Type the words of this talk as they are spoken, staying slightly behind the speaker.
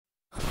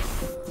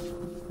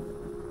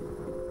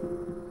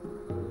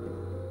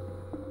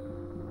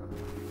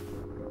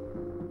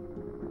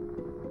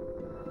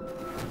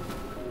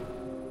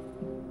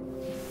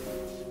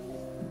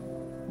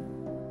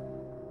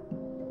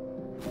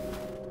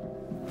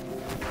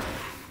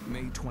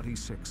May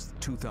 26,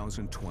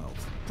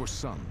 2012. For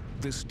some,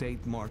 this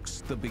date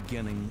marks the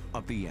beginning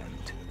of the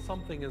end.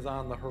 Something is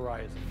on the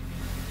horizon.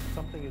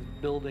 Something is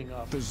building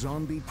up. The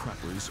zombie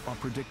preppers are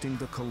predicting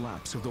the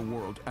collapse of the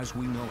world as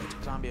we know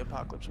it. Zombie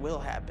apocalypse will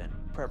happen.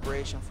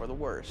 Preparation for the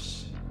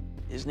worst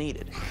is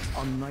needed.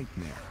 A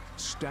nightmare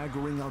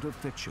staggering out of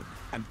fiction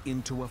and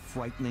into a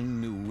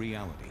frightening new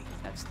reality.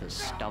 That's the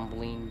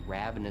stumbling,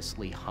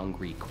 ravenously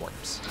hungry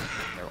corpse.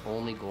 Their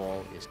only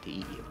goal is to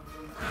eat you.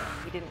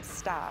 He didn't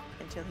stop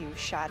until he was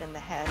shot in the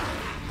head.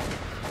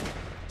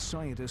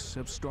 Scientists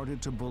have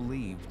started to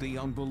believe the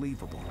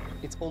unbelievable.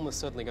 It's almost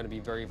certainly going to be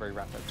very, very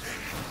rapid.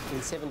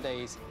 In 7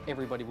 days,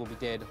 everybody will be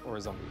dead or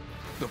a zombie.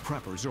 The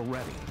preppers are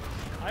ready.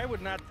 I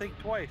would not think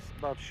twice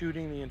about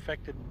shooting the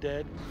infected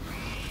dead.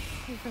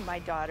 Even my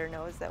daughter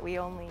knows that we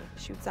only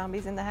shoot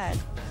zombies in the head.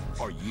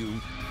 Are you?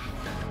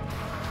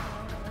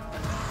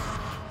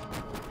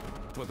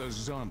 For the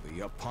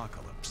zombie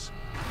apocalypse.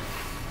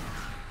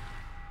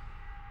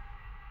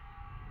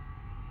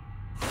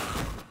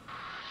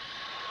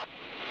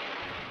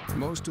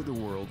 Most of the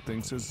world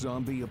thinks a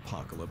zombie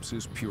apocalypse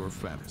is pure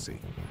fantasy.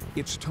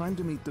 It's time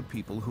to meet the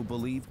people who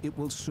believe it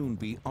will soon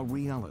be a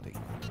reality.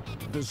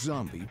 The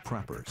zombie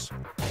preppers.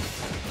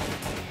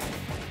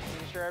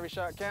 Making sure every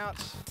shot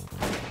counts.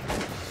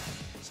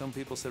 Some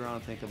people sit around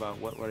and think about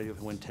what would I do if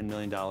I win $10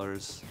 million.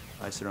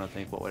 I sit around and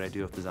think, what would I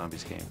do if the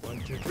zombies came?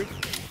 1, 2, 3.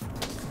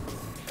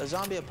 A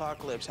zombie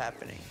apocalypse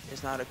happening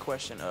is not a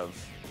question of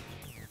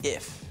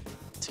if,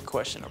 it's a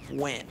question of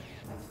when.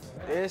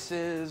 This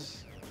is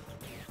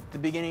the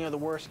beginning of the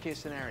worst case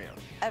scenario.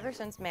 Ever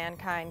since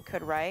mankind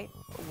could write,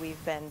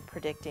 we've been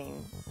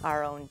predicting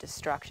our own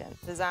destruction.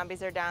 The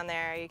zombies are down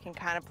there, you can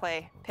kind of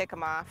pick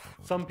them off.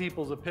 Some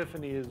people's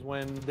epiphany is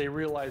when they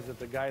realize that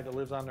the guy that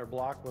lives on their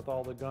block with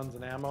all the guns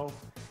and ammo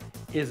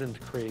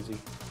isn't crazy.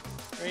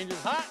 Range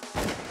is hot!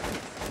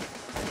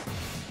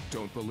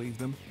 Don't believe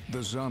them?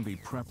 The zombie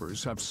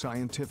preppers have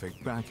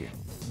scientific backing.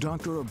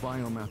 Doctor of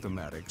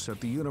biomathematics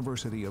at the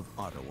University of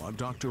Ottawa,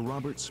 Dr.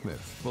 Robert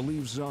Smith,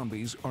 believes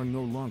zombies are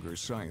no longer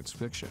science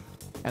fiction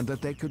and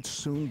that they could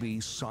soon be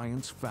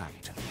science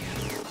fact.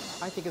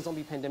 I think a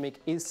zombie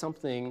pandemic is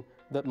something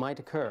that might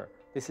occur.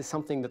 This is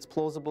something that's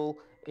plausible.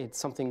 It's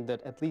something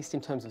that, at least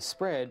in terms of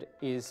spread,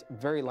 is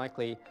very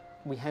likely.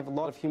 We have a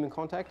lot of human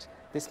contact.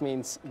 This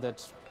means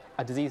that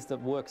a disease that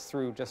works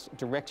through just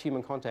direct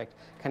human contact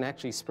can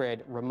actually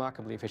spread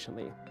remarkably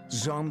efficiently.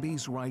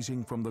 Zombies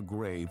rising from the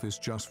grave is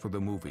just for the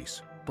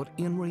movies. But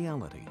in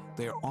reality,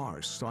 there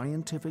are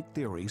scientific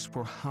theories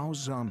for how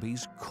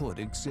zombies could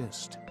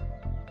exist.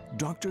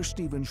 Dr.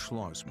 Steven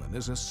Schlossman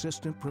is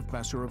assistant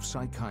professor of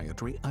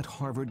psychiatry at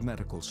Harvard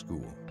Medical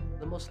School.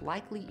 The most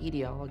likely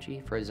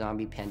etiology for a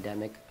zombie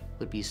pandemic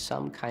would be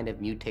some kind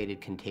of mutated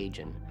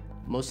contagion,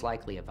 most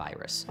likely a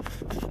virus.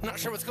 I'm not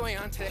sure what's going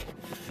on today.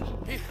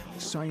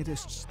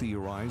 Scientists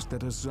theorize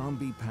that a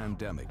zombie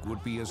pandemic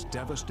would be as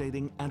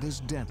devastating and as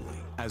deadly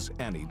as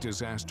any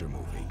disaster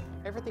movie.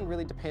 Everything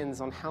really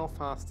depends on how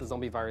fast the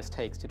zombie virus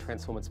takes to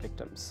transform its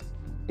victims.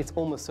 It's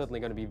almost certainly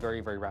going to be very,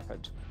 very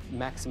rapid,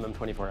 maximum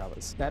 24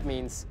 hours. That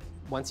means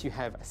once you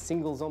have a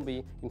single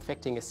zombie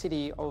infecting a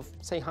city of,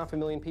 say,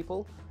 500,000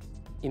 people,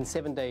 in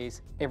 7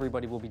 days,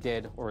 everybody will be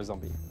dead or a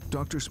zombie.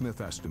 Dr. Smith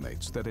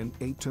estimates that in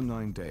 8 to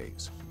 9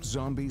 days,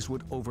 zombies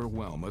would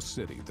overwhelm a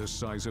city the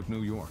size of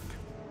New York.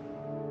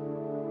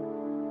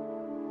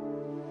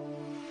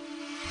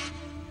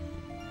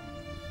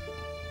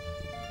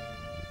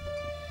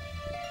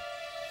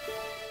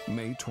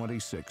 May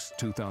 26,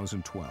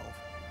 2012,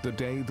 the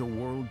day the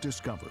world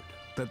discovered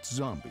that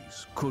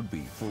zombies could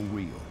be for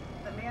real.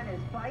 The man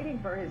is fighting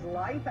for his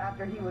life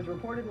after he was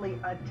reportedly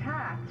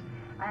attacked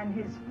and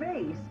his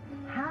face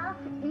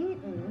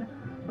half-eaten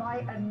by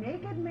a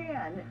naked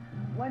man.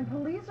 When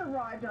police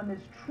arrived on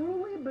this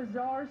truly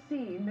bizarre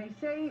scene, they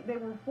say they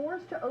were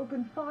forced to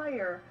open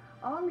fire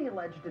on the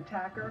alleged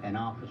attacker. An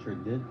officer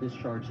did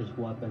discharge his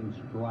weapon,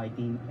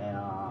 striking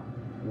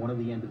one of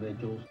the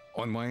individuals.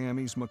 On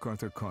Miami's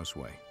MacArthur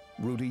Causeway,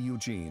 Rudy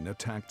Eugene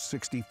attacked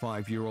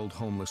 65-year-old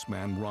homeless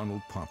man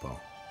Ronald Popo.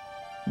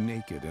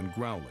 Naked and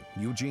growling,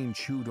 Eugene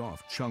chewed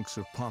off chunks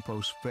of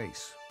Popo's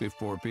face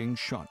before being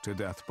shot to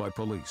death by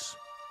police.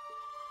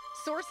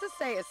 Sources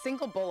say a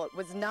single bullet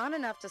was not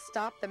enough to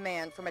stop the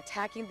man from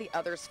attacking the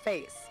other's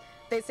face.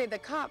 They say the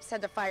cops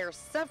had to fire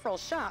several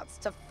shots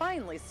to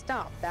finally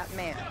stop that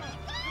man.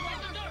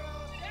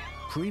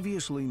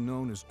 Previously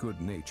known as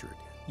good-natured,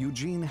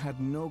 Eugene had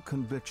no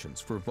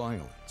convictions for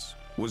violence,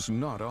 was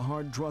not a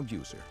hard drug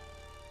user.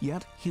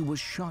 Yet he was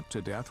shot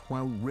to death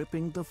while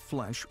ripping the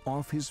flesh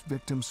off his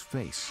victim's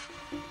face.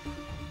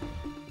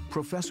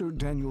 Professor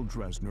Daniel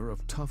Drezner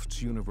of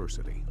Tufts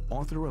University,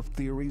 author of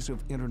Theories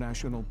of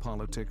International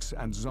Politics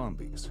and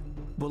Zombies,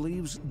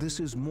 believes this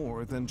is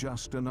more than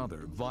just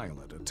another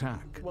violent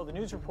attack. Well, the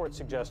news report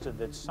suggested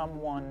that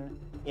someone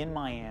in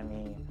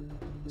Miami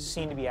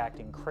seemed to be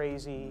acting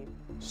crazy,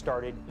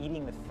 started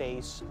eating the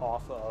face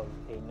off of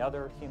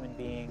another human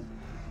being.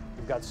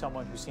 We've got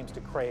someone who seems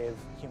to crave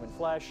human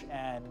flesh,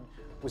 and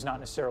was not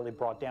necessarily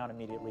brought down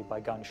immediately by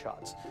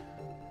gunshots.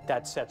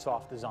 That sets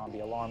off the zombie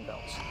alarm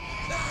bells.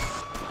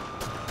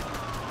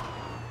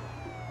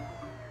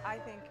 I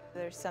think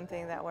there's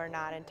something that we're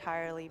not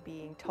entirely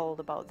being told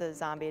about the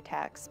zombie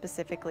attacks,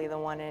 specifically the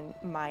one in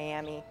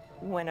Miami.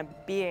 When a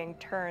being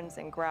turns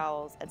and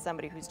growls at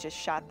somebody who's just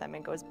shot them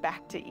and goes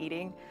back to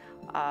eating,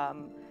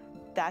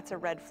 that's a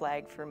red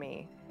flag for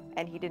me.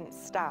 And he didn't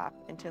stop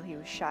until he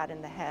was shot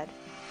in the head.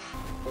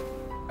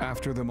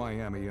 After the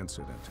Miami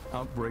incident,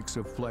 outbreaks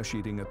of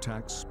flesh-eating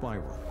attacks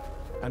spiral,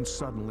 and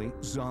suddenly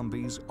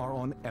zombies are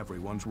on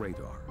everyone's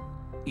radar,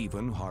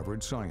 even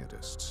Harvard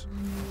scientists.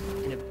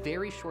 In a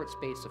very short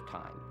space of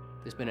time,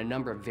 there's been a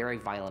number of very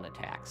violent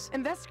attacks.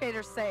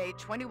 Investigators say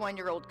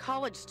 21-year-old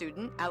college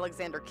student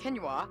Alexander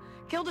Kinua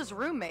killed his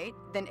roommate,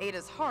 then ate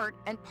his heart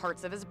and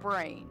parts of his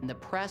brain. And the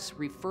press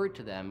referred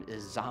to them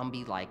as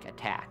zombie-like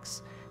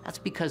attacks. That's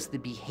because the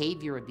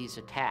behavior of these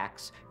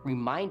attacks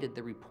reminded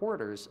the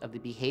reporters of the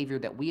behavior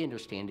that we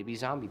understand to be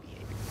zombie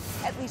behavior.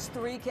 At least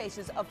 3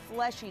 cases of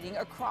flesh eating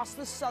across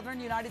the southern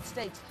United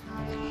States.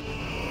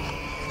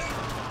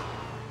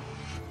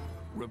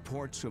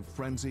 Reports of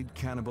frenzied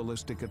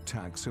cannibalistic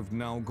attacks have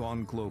now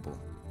gone global.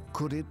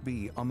 Could it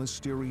be a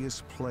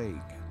mysterious plague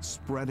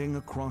spreading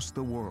across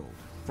the world,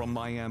 from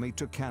Miami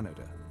to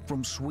Canada,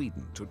 from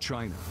Sweden to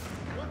China?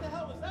 What the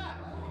hell was that?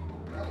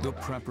 The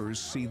preppers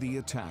see the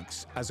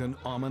attacks as an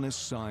ominous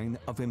sign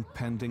of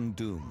impending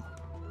doom.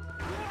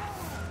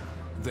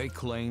 They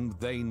claim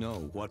they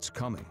know what's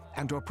coming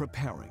and are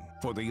preparing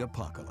for the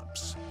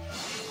apocalypse.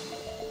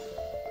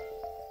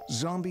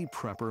 Zombie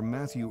prepper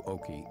Matthew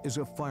Oakey is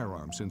a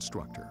firearms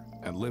instructor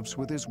and lives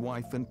with his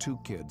wife and 2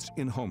 kids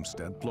in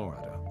Homestead,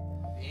 Florida.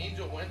 The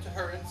angel went to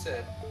her and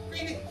said,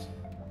 "Greetings."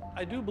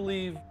 I do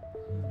believe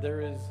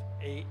there is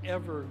a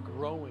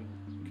ever-growing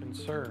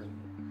concern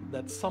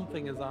that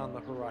something is on the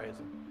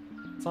horizon.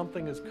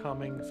 Something is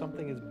coming,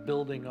 something is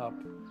building up.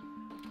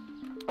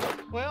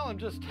 Well, I'm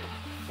just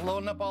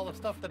loading up all the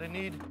stuff that I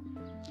need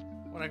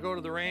when I go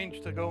to the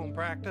range to go and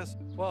practice.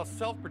 Well,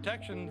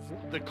 self-protection's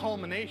the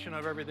culmination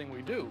of everything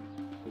we do.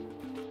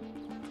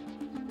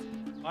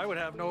 I would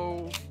have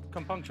no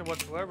compunction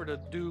whatsoever to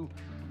do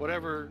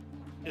whatever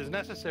is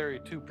necessary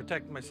to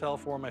protect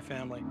myself or my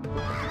family.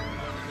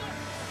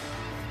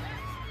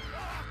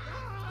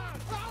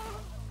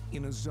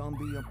 In a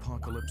zombie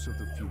apocalypse of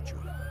the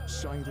future,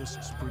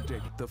 scientists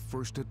predict the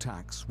first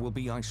attacks will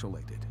be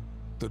isolated.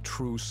 The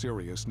true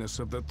seriousness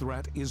of the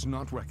threat is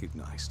not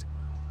recognized.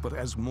 But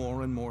as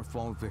more and more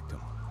fall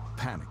victim,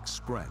 panic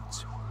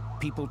spreads.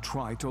 People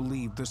try to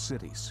leave the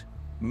cities.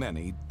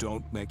 Many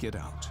don't make it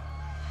out.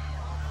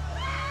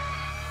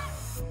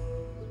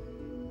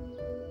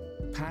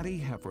 Patty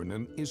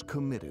Heffernan is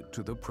committed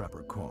to the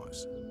prepper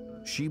cause.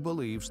 She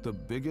believes the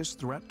biggest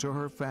threat to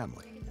her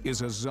family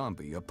is a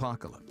zombie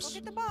apocalypse. Look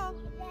at the ball.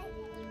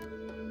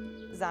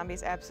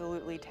 Zombies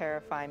absolutely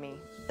terrify me.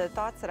 The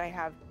thoughts that I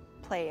have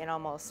play in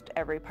almost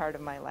every part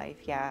of my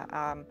life,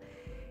 yeah.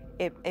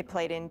 It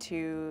played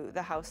into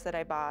the house that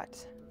I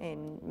bought,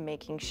 in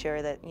making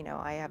sure that, you know,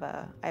 I have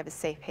a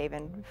safe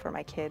haven for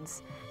my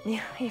kids. You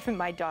know, even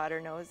my daughter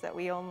knows that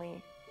we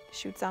only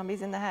shoot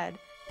zombies in the head.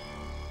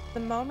 The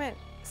moment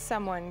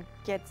someone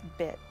gets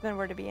bit and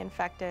were to be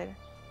infected,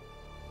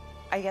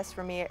 I guess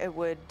for me it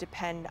would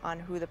depend on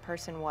who the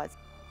person was.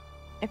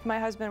 If my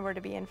husband were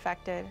to be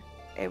infected,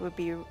 it would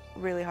be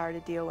really hard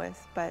to deal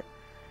with, but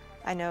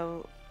I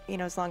know, you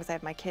know, as long as I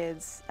have my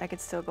kids, I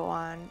could still go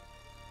on.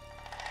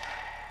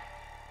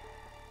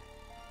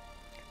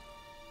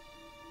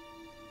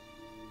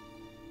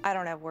 I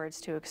don't have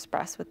words to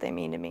express what they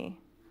mean to me.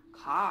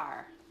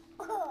 Car.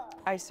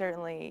 I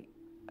certainly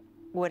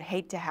would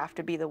hate to have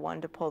to be the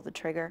one to pull the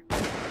trigger.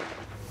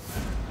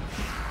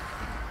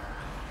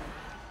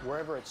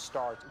 Wherever it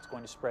starts, it's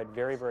going to spread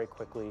very, very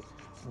quickly.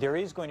 There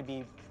is going to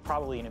be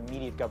probably an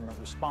immediate government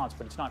response,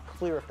 but it's not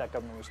clear if that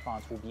government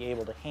response will be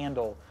able to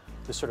handle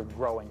the sort of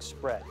growing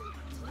spread.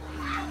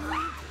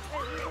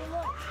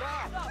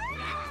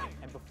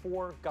 And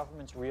before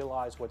governments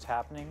realize what's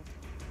happening,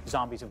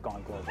 zombies have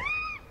gone global.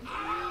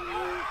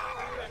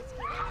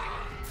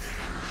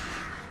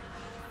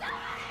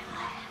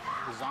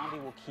 The zombie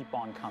will keep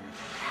on coming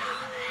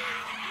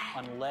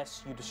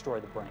unless you destroy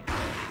the brain.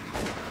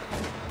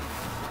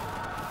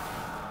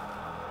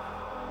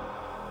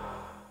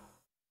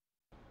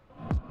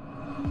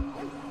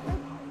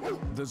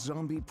 The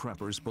zombie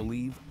preppers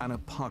believe an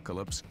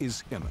apocalypse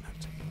is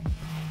imminent.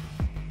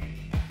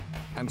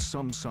 And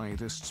some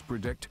scientists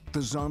predict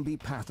the zombie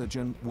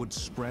pathogen would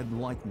spread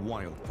like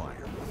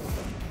wildfire.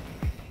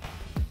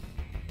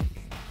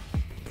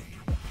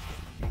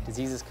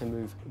 Diseases can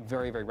move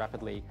very, very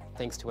rapidly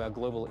thanks to our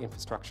global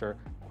infrastructure,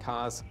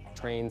 cars,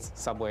 trains,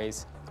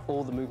 subways,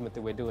 all the movement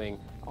that we're doing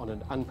on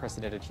an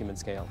unprecedented human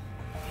scale.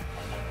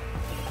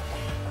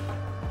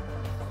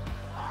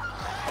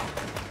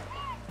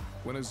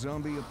 When a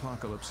zombie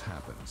apocalypse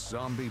happens,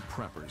 zombie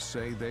preppers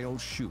say they'll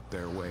shoot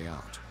their way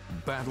out,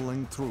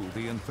 battling through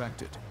the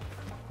infected.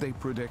 They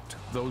predict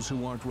those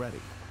who aren't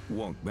ready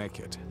won't make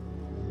it.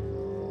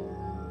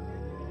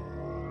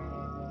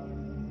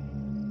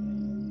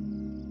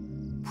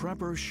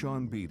 Prepper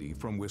Sean Beatty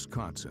from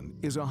Wisconsin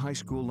is a high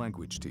school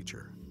language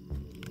teacher.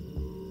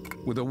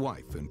 With a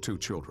wife and 2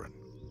 children,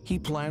 he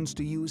plans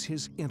to use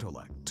his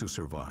intellect to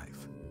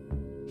survive.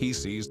 He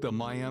sees the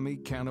Miami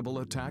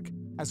cannibal attack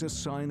as a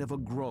sign of a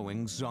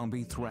growing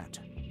zombie threat.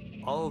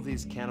 All of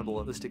these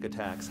cannibalistic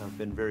attacks have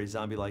been very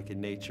zombie-like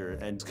in nature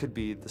and could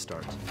be the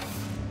start.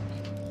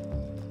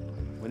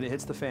 When it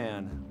hits the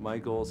fan, my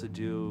goal is to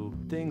do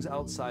things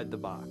outside the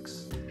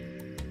box.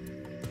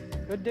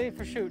 Good day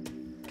for shooting.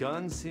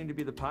 Guns seem to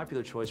be the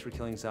popular choice for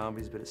killing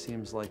zombies, but it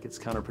seems like it's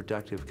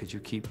counterproductive because you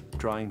keep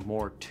drawing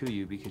more to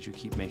you because you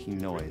keep making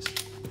noise.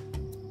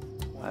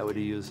 I would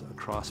use a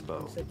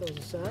crossbow. Set those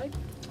aside.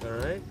 All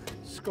right.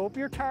 Scope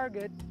your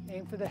target.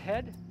 Aim for the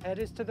head. Head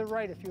is to the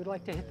right if you would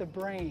like to hit the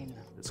brain.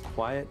 It's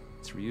quiet,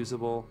 it's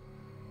reusable,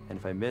 and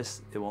if I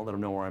miss, it won't let them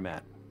know where I'm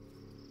at.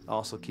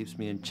 Also keeps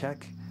me in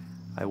check.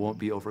 I won't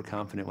be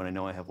overconfident when I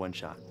know I have 1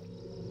 shot.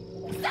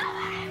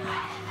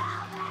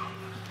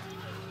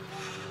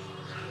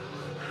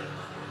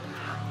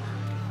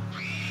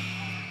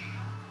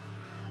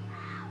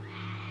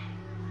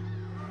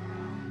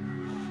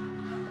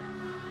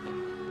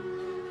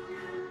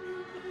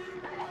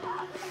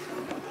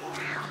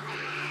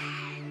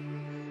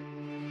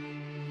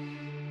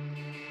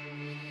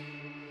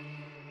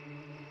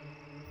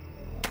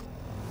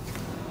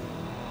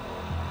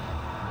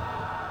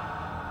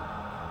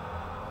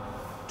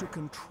 To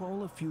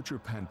control a future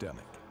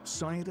pandemic,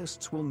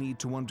 scientists will need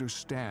to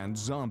understand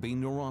zombie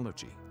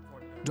neurology.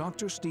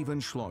 Dr.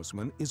 Steven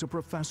Schlossman is a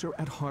professor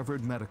at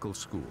Harvard Medical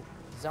School.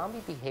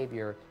 Zombie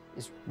behavior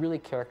is really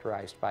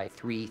characterized by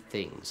 3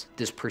 things.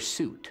 This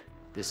pursuit,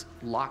 this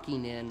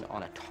locking in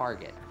on a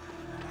target.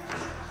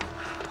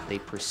 They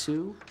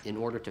pursue in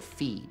order to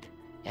feed,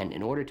 and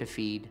in order to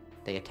feed,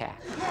 they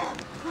attack.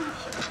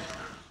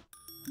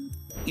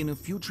 In a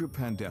future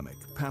pandemic,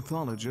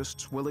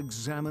 pathologists will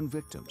examine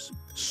victims,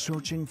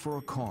 searching for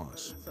a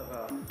cause. It's of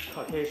a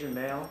Caucasian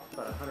male,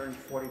 about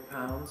 140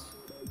 pounds.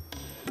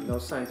 No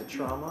signs of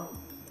trauma.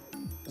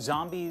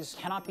 Zombies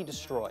cannot be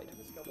destroyed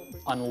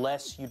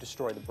unless you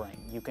destroy the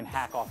brain. You can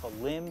hack off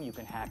a limb, you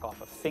can hack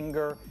off a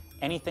finger,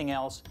 anything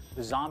else,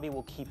 the zombie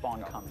will keep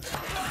on coming.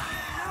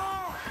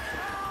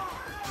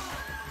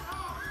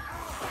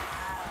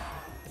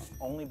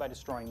 Only by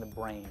destroying the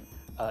brain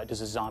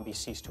does a zombie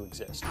cease to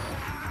exist.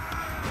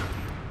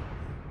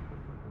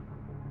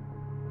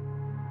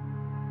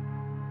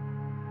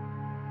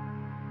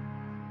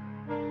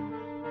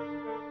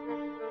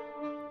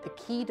 The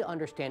key to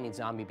understanding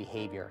zombie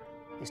behavior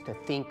is to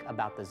think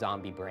about the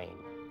zombie brain.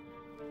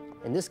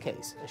 In this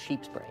case, a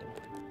sheep's brain.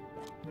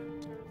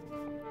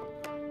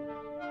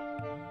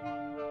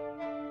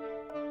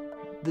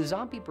 The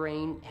zombie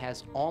brain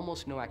has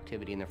almost no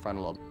activity in the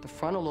frontal lobe. The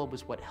frontal lobe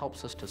is what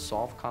helps us to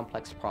solve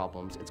complex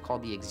problems. It's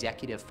called the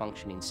executive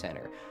functioning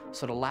center.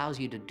 So it allows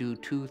you to do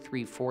 2,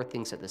 3, 4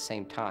 things at the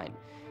same time.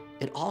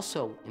 It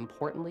also,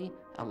 importantly,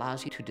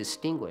 allows you to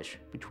distinguish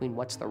between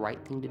what's the right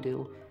thing to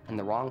do and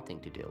the wrong thing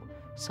to do.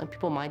 Some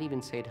people might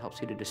even say it helps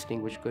you to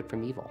distinguish good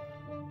from evil.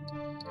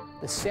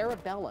 The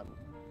cerebellum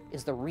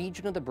is the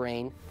region of the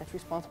brain that's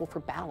responsible for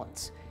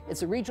balance.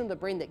 It's the region of the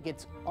brain that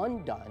gets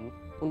undone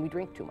when we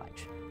drink too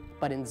much.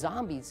 But in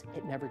zombies,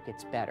 it never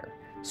gets better.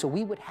 So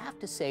we would have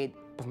to say,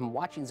 from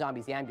watching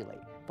zombies ambulate,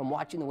 from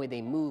watching the way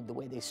they move, the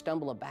way they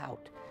stumble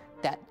about,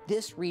 that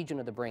this region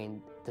of the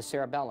brain, the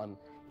cerebellum,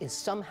 is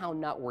somehow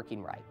not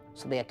working right.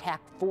 So they attack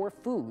for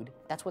food.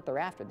 That's what they're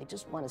after. They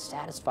just want to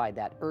satisfy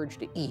that urge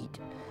to eat.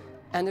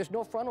 And there's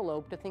no frontal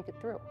lobe to think it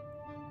through.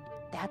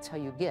 That's how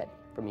you get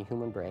from a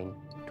human brain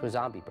to a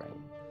zombie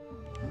brain.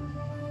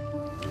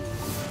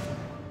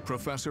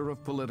 Professor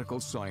of Political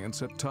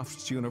Science at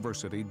Tufts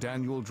University,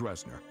 Daniel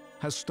Dresner,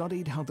 has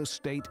studied how the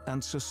state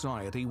and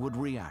society would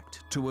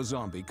react to a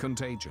zombie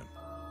contagion.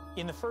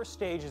 In the first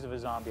stages of a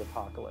zombie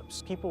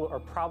apocalypse, people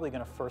are probably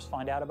going to first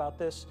find out about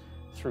this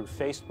through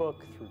Facebook,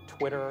 through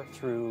Twitter,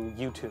 through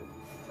YouTube.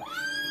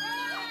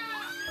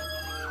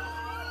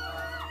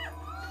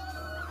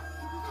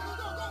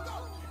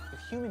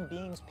 If human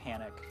beings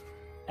panic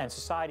and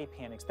society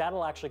panics,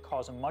 that'll actually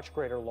cause a much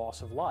greater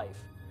loss of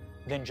life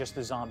than just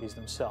the zombies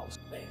themselves.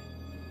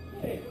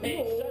 Hey,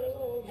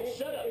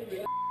 shut up.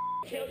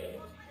 Kill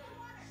you.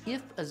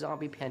 If a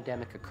zombie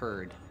pandemic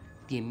occurred,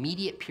 the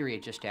immediate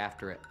period just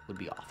after it would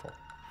be awful.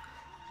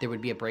 There would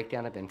be a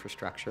breakdown of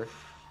infrastructure.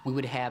 We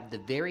would have the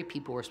very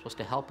people who are supposed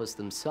to help us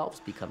themselves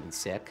becoming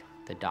sick,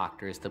 the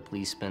doctors, the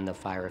policemen, the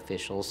fire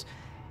officials,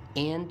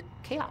 and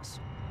chaos.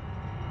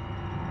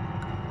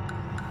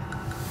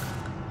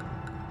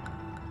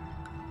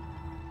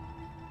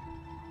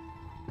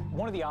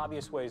 One of the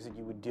obvious ways that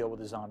you would deal with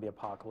a zombie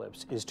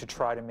apocalypse is to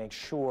try to make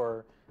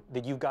sure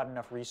that you've got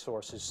enough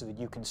resources so that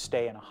you can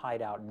stay in a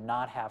hideout and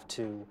not have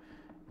to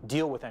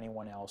deal with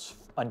anyone else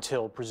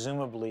until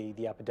presumably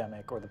the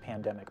epidemic or the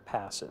pandemic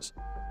passes.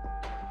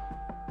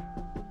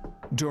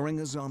 During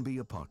a zombie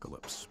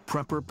apocalypse,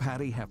 prepper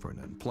Patty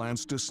Heffernan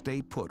plans to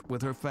stay put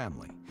with her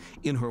family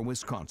in her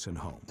Wisconsin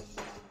home.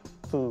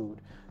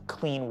 Food,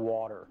 clean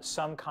water,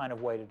 some kind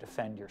of way to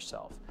defend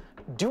yourself.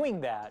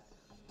 Doing that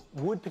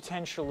would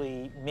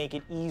potentially make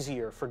it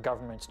easier for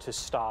governments to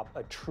stop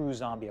a true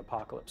zombie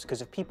apocalypse.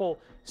 Because if people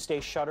stay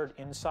shuttered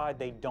inside,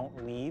 they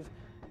don't leave,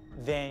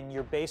 then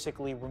you're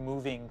basically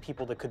removing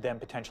people that could then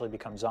potentially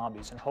become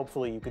zombies, and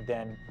hopefully you could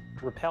then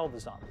repel the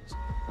zombies.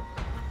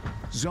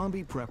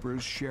 Zombie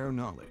preppers share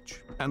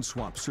knowledge and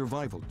swap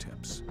survival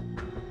tips.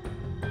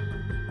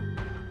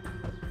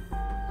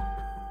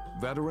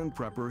 Veteran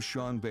prepper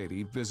Sean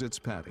Beatty visits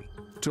Patty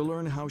to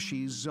learn how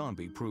she's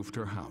zombie-proofed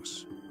her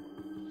house.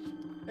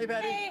 Hey,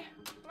 Patty. Hey,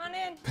 come on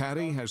in.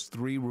 Patty has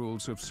 3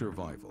 rules of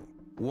survival.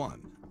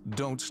 1,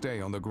 don't stay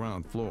on the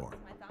ground floor.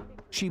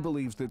 She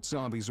believes that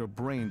zombies are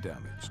brain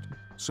damaged,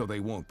 so they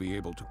won't be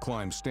able to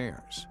climb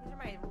stairs. These are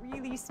my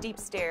really steep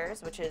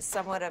stairs, which is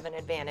somewhat of an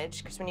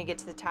advantage, because when you get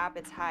to the top,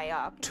 it's high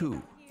up.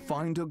 2,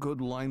 find a good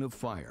line of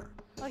fire.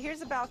 Well,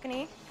 here's a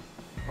balcony.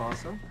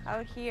 Awesome.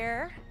 Out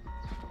here.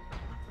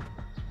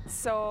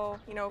 So,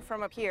 you know,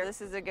 from up here,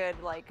 this is a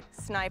good, like,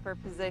 sniper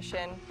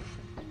position.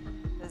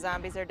 The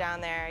zombies are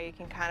down there. You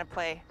can kind of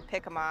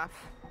pick them off.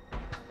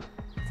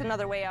 It's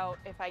another way out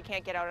if I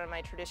can't get out on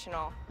my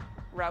traditional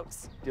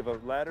routes. Do you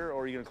have a ladder,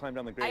 or are you going to climb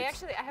down the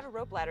grates? I have a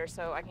rope ladder,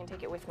 so I can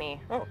take it with me.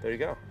 Oh, there you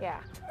go.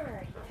 Yeah. All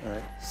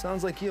right.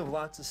 Sounds like you have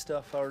lots of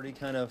stuff already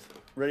kind of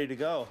ready to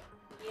go.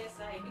 Yes,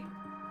 I do.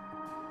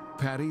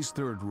 Patty's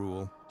 3rd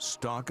rule,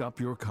 stock up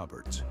your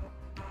cupboards.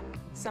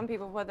 Some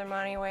people put their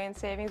money away in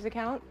savings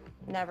account,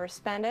 never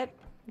spend it,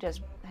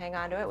 just hang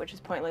on to it, which is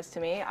pointless to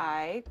me.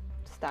 I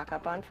stock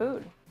up on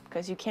food,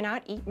 because you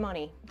cannot eat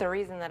money. The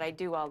reason that I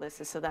do all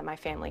this is so that my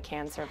family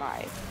can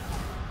survive.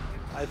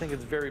 I think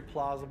it's very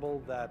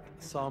plausible that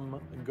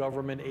some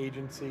government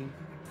agency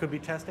could be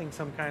testing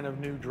some kind of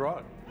new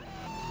drug.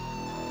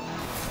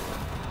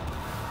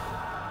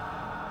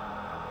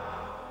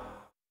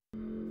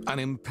 An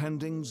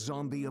impending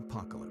zombie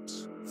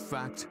apocalypse,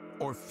 fact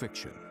or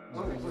fiction?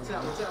 What's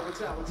that?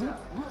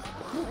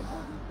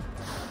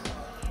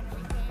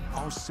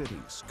 Our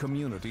cities,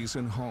 communities,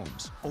 and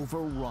homes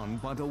overrun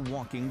by the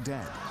walking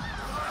dead.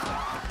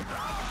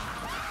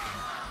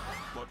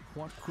 But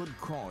what could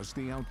cause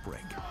the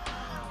outbreak?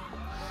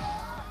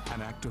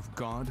 An act of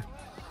God,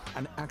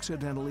 an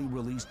accidentally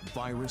released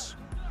virus,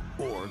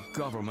 or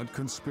government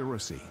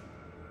conspiracy?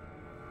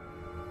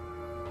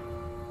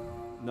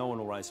 No one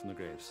will rise from the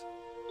graves.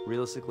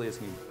 Realistically, it's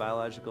going to be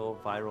biological,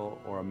 viral,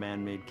 or a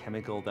man-made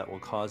chemical that will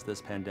cause this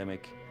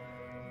pandemic,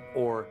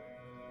 or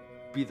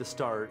be the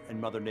start and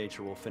Mother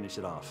Nature will finish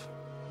it off.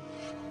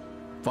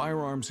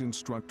 Firearms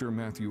instructor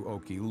Matthew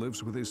Oakey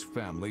lives with his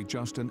family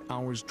just an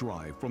hour's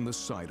drive from the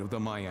site of the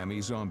Miami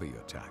zombie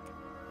attack.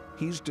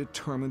 He's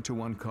determined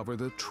to uncover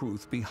the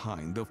truth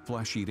behind the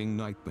flesh-eating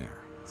nightmare.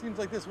 Seems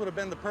like this would have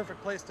been the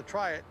perfect place to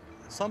try it,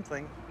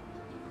 something.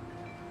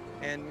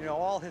 And, you know,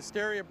 all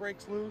hysteria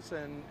breaks loose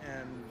and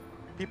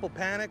people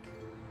panic.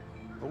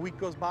 A week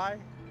goes by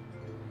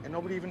and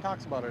nobody even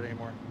talks about it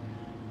anymore.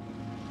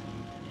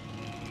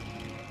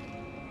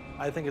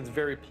 I think it's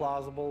very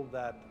plausible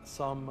that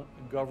some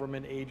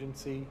government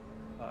agency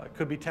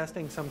could be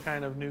testing some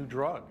kind of new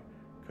drug.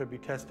 Could be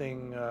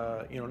testing,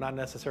 you know, not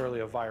necessarily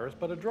a virus,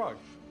 but a drug.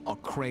 A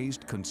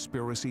crazed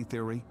conspiracy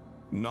theory?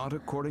 Not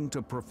according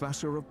to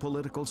Professor of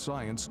Political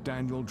Science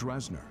Daniel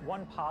Drezner.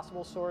 One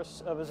possible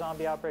source of a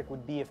zombie outbreak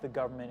would be if the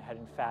government had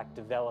in fact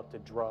developed a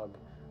drug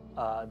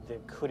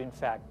that could in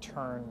fact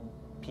turn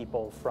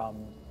people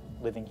from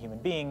living human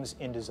beings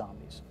into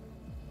zombies.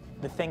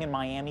 The thing in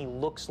Miami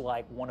looks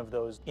like one of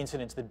those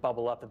incidents that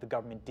bubble up that the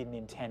government didn't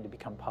intend to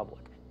become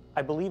public.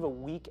 I believe a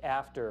week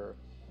after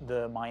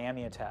the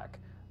Miami attack,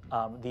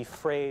 the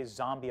phrase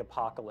zombie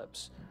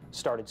apocalypse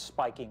started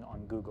spiking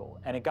on Google.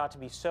 And it got to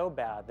be so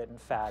bad that, in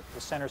fact,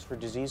 the Centers for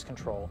Disease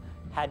Control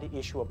had to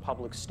issue a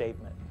public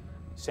statement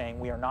saying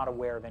we are not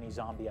aware of any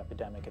zombie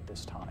epidemic at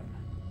this time.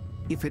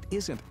 If it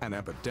isn't an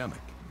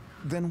epidemic,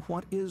 then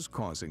what is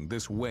causing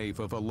this wave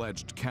of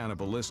alleged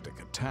cannibalistic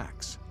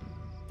attacks?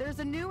 There's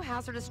a new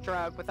hazardous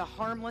drug with a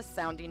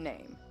harmless-sounding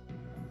name,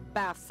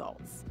 bath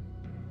salts.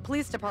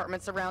 Police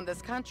departments around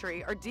this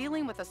country are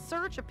dealing with a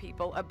surge of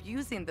people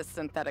abusing this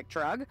synthetic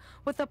drug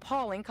with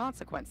appalling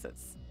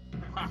consequences.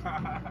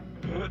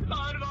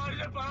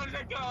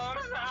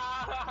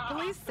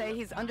 Police say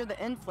he's under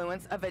the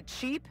influence of a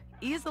cheap,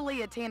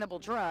 easily attainable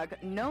drug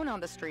known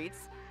on the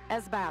streets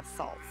as bath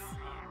salts.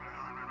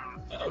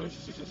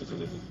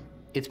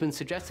 It's been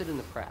suggested in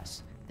the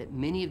press that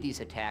many of these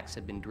attacks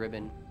have been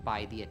driven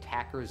by the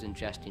attackers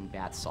ingesting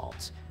bath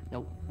salts.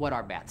 Now, what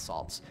are bath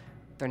salts?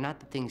 They're not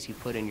the things you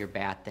put in your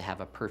bath to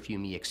have a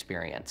perfumey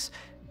experience.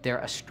 They're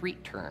a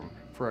street term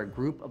for a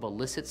group of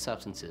illicit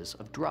substances,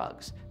 of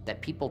drugs,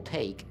 that people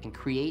take and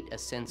create a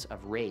sense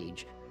of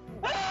rage.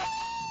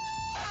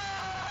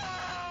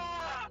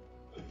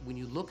 When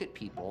you look at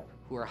people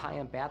who are high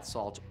on bath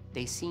salts,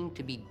 they seem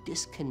to be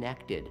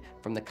disconnected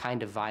from the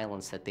kind of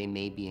violence that they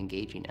may be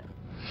engaging in.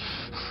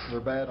 They're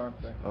bad,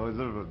 aren't they? Oh,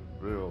 they're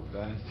real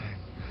bad.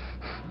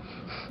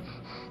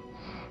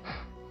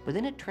 But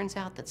then it turns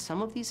out that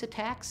some of these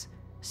attacks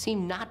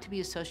seem not to be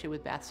associated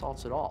with bath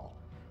salts at all.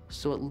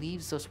 So it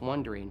leaves us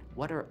wondering,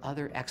 what are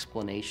other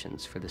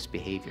explanations for this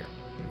behavior?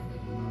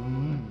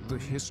 the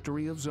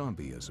history of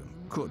zombieism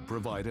could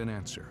provide an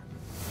answer.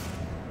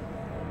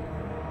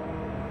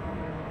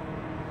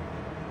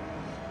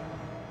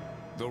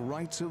 The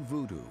rites of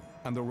voodoo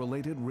and the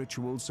related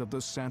rituals of the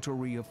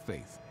Santeria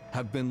faith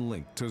have been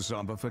linked to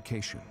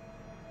zombification.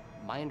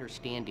 My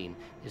understanding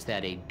is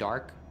that a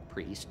dark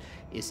priest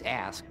is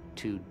asked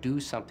to do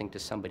something to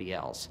somebody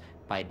else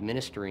by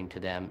administering to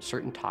them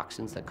certain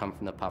toxins that come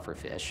from the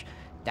pufferfish.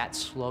 That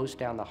slows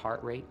down the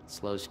heart rate,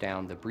 slows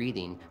down the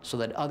breathing, so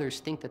that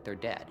others think that they're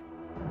dead.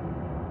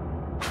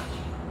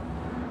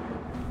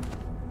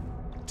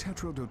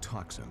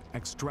 Tetrodotoxin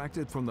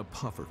extracted from the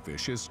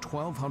pufferfish is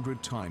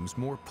 1,200 times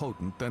more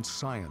potent than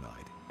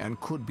cyanide and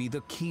could be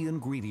the key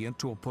ingredient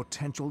to a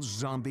potential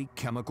zombie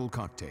chemical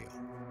cocktail.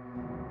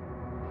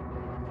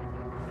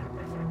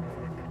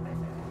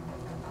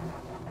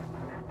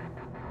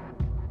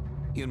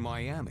 In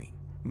Miami,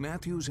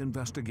 Matthew's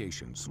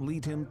investigations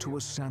lead him to a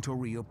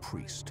Santeria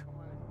priest.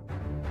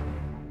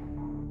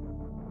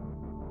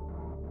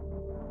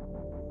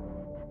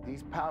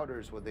 These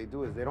powders, what they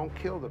do is they don't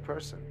kill the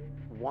person.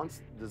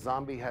 Once the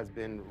zombie has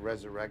been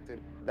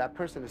resurrected, that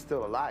person is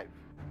still alive.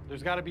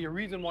 There's got to be a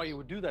reason why you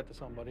would do that to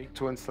somebody.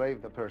 To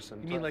enslave the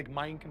person. You mean like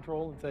mind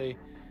control and say,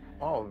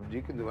 oh,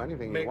 you can do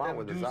anything you want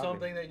with a zombie. Make them do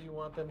something that you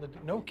want them to do.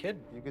 No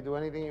kidding. You can do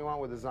anything you want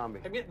with a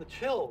zombie. I'm getting the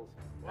chills.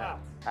 Wow.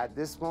 At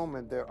this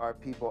moment, there are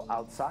people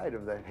outside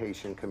of the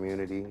Haitian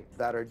community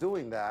that are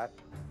doing that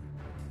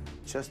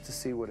just to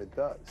see what it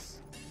does.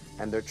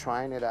 And they're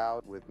trying it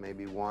out with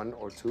maybe 1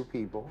 or 2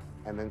 people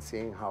and then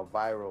seeing how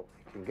viral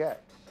it can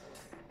get.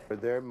 Or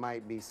there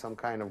might be some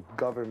kind of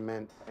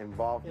government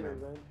involvement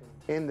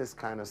in this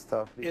kind of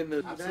stuff. In the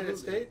United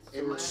States?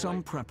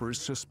 Some preppers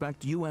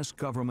suspect U.S.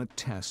 government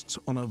tests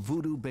on a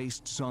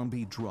voodoo-based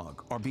zombie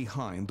drug are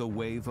behind the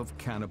wave of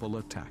cannibal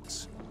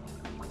attacks.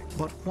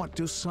 But what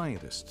do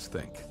scientists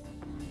think?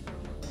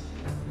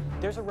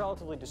 There's a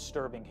relatively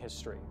disturbing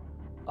history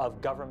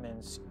of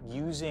governments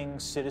using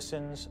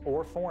citizens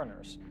or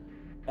foreigners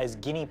as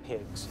guinea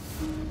pigs.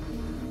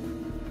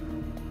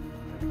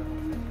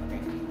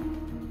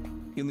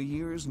 In the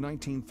years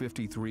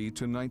 1953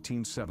 to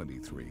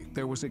 1973,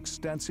 there was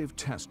extensive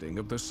testing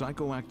of the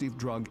psychoactive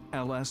drug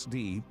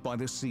LSD by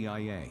the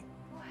CIA.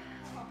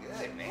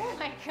 Good, man. Oh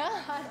my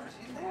God.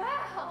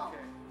 Wow.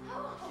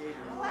 Oh,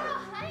 wow,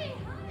 hi.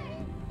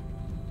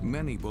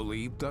 Many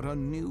believed that a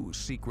new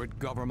secret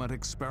government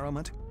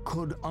experiment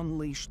could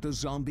unleash the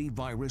zombie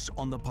virus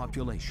on the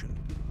population.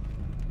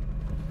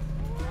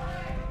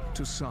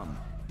 To some,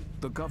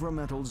 the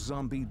governmental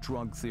zombie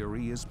drug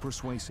theory is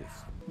persuasive.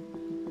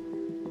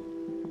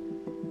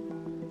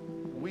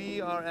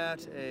 We are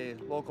at a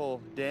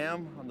local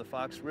dam on the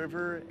Fox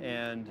River,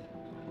 and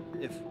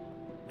if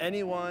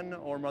anyone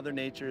or Mother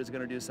Nature is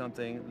going to do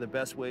something, the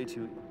best way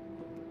to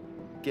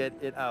get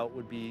it out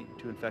would be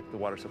to infect the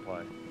water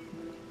supply.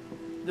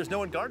 There's no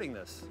one guarding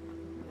this.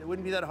 It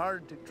wouldn't be that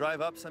hard to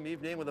drive up some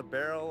evening with a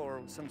barrel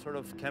or some sort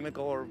of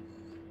chemical or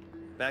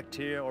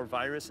bacteria or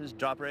viruses,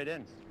 drop right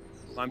in.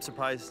 I'm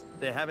surprised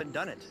they haven't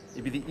done it.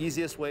 It'd be the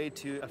easiest way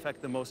to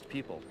affect the most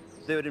people.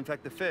 They would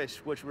infect the fish,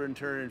 which would in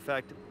turn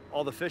infect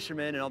all the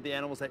fishermen and all the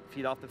animals that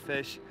feed off the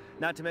fish,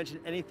 not to mention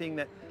anything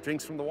that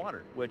drinks from the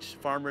water, which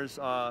farmers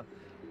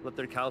let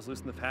their cows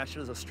loose in the pasture.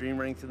 There's a stream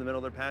running through the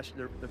middle of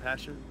their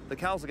pasture. The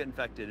cows will get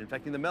infected,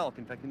 infecting the milk,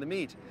 infecting the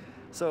meat.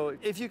 So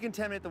if you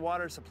contaminate the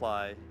water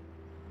supply,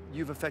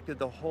 you've affected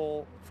the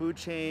whole food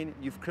chain,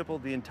 you've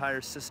crippled the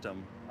entire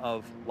system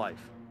of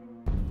life.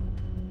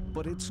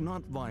 But it's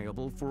not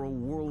viable for a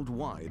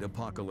worldwide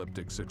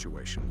apocalyptic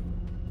situation.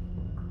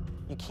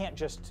 You can't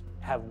just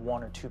have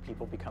 1 or 2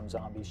 people become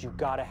zombies. You've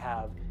got to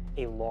have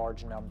a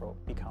large number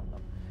become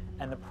them.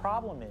 And the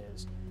problem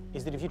is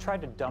that if you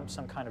tried to dump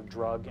some kind of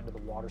drug into the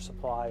water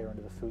supply or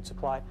into the food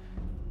supply,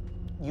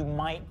 you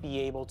might be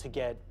able to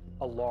get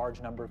a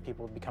large number of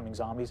people becoming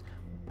zombies,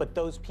 but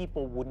those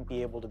people wouldn't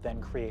be able to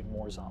then create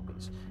more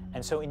zombies.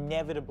 And so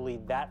inevitably,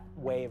 that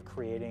way of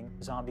creating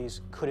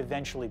zombies could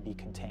eventually be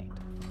contained.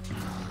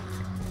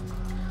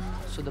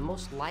 So the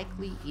most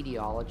likely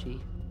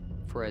etiology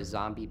for a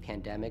zombie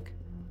pandemic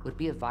would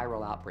be a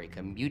viral outbreak,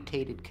 a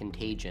mutated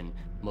contagion,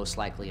 most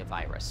likely a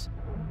virus.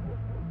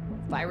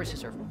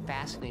 Viruses are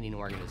fascinating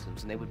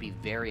organisms, and they would be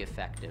very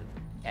effective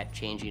at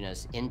changing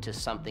us into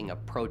something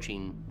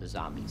approaching the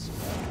zombies.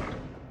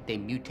 They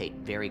mutate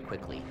very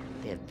quickly.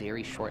 They have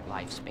very short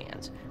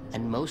lifespans.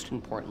 And most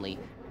importantly,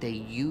 they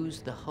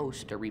use the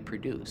host to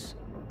reproduce.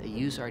 They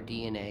use our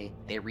DNA.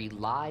 They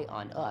rely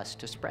on us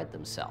to spread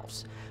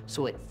themselves.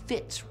 So it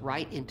fits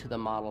right into the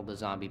model of the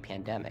zombie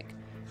pandemic.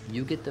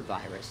 You get the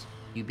virus,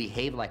 you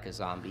behave like a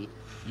zombie,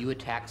 you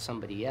attack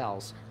somebody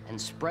else, and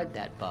spread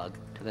that bug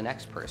to the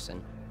next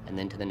person, and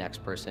then to the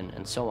next person,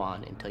 and so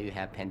on until you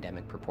have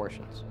pandemic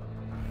proportions.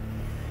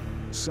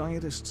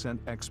 Scientists and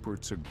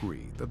experts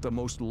agree that the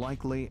most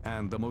likely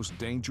and the most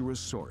dangerous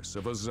source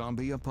of a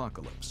zombie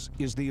apocalypse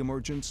is the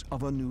emergence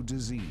of a new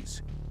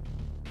disease.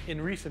 In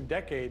recent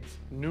decades,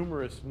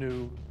 numerous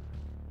new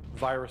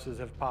viruses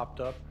have popped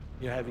up.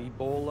 You have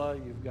Ebola,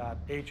 you've got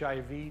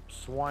HIV,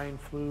 swine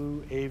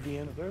flu,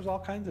 avian. There's all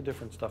kinds of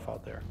different stuff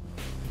out there.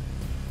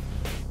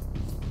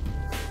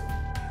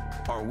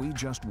 Are we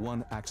just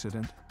one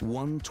accident,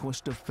 one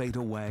twist of fate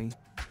away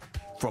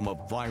from a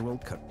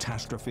viral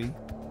catastrophe?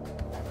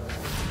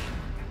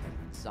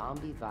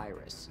 Zombie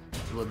virus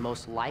will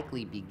most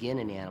likely begin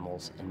in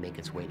animals and make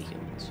its way to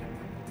humans.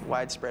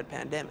 Widespread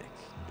pandemic,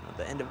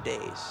 the end of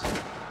days.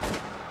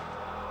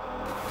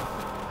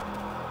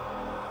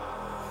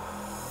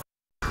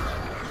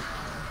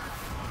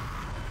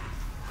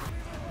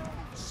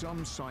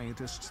 Some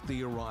scientists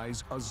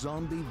theorize a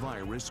zombie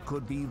virus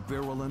could be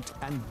virulent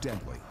and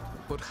deadly.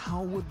 But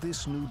how would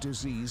this new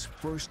disease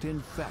first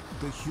infect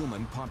the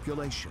human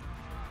population?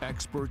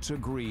 Experts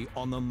agree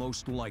on the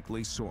most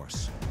likely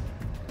source.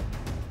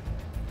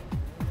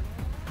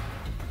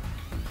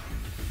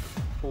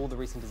 All the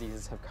recent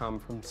diseases have come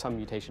from some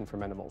mutation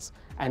from animals.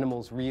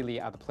 Animals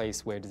really are the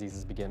place where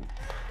diseases begin.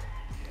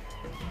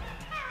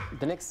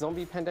 The next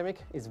zombie pandemic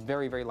is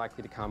very, very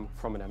likely to come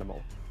from an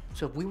animal.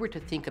 So if we were to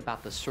think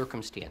about the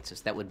circumstances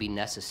that would be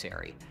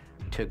necessary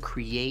to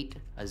create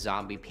a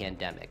zombie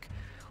pandemic,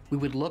 we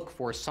would look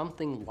for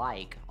something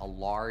like a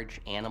large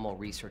animal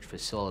research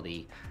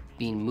facility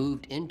being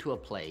moved into a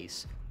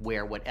place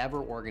where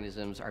whatever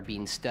organisms are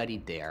being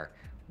studied there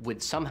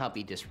would somehow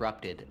be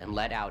disrupted and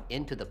let out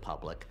into the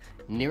public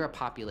near a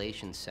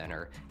population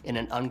center in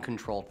an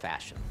uncontrolled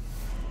fashion.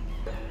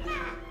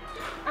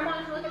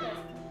 Armand, look at this.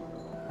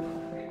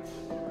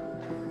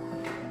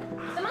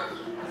 It's a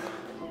monkey.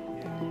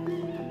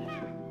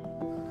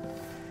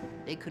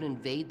 They could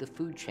invade the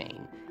food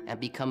chain and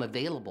become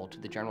available to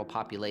the general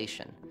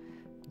population.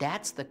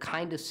 That's the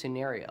kind of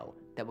scenario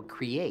that would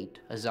create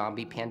a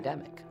zombie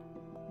pandemic.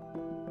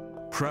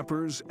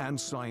 Preppers and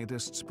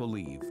scientists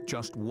believe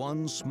just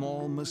one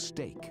small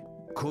mistake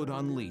could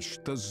unleash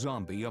the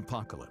zombie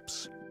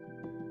apocalypse.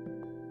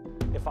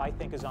 If I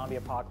think a zombie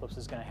apocalypse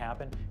is going to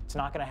happen, it's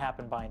not going to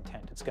happen by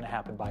intent. It's going to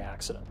happen by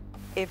accident.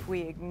 If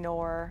we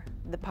ignore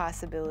the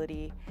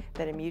possibility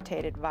that a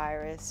mutated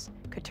virus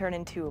could turn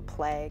into a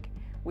plague,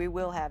 we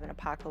will have an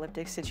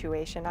apocalyptic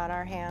situation on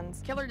our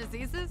hands. Killer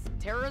diseases,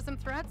 terrorism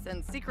threats,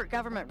 and secret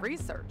government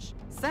research.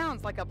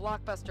 Sounds like a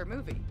blockbuster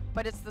movie,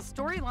 but it's the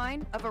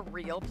storyline of a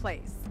real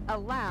place. A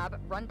lab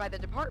run by the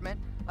Department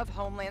of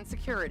Homeland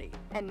Security.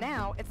 And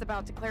now it's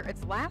about to clear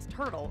its last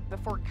hurdle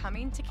before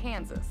coming to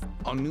Kansas.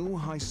 A new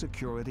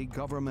high-security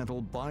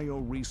governmental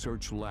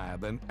bio-research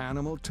lab and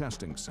animal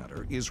testing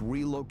center is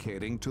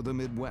relocating to the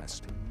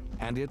Midwest,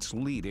 and it's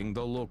leading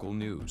the local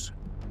news.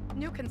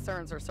 New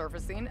concerns are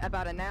surfacing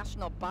about a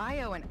national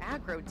bio and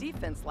agro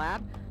defense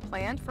lab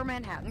planned for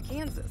Manhattan,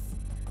 Kansas.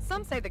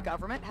 Some say the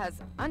government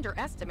has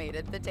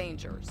underestimated the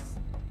dangers.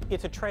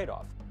 It's a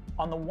trade-off.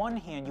 On the one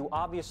hand, you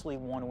obviously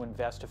want to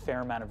invest a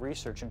fair amount of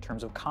research in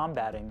terms of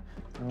combating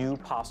new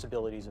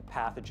possibilities of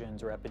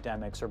pathogens or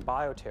epidemics or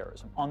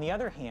bioterrorism. On the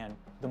other hand,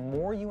 the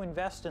more you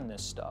invest in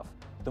this stuff,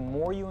 the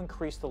more you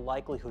increase the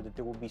likelihood that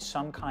there will be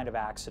some kind of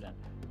accident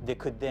that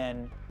could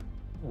then,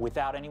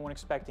 without anyone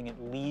expecting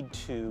it, lead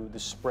to the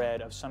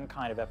spread of some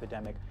kind of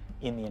epidemic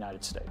in the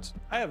United States.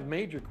 I have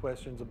major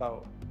questions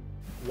about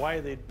why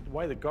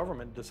the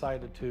government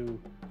decided to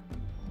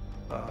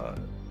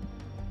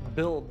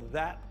build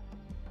that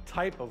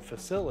type of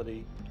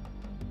facility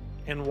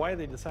and why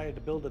they decided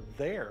to build it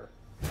there.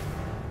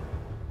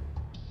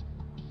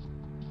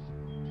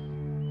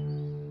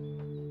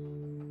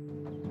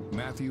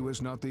 Matthew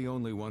is not the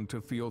only one to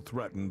feel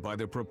threatened by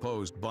the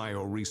proposed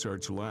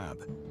bio-research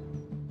lab.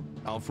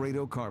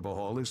 Alfredo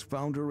Carbajal is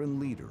founder and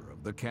leader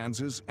of the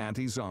Kansas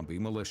Anti-Zombie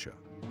Militia.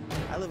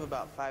 I live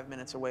about 5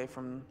 minutes away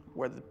from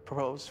where the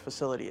proposed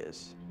facility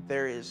is.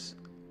 There is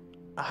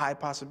a high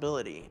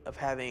possibility of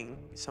having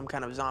some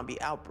kind of zombie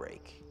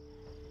outbreak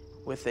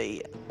with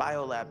a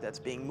biolab that's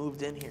being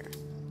moved in here.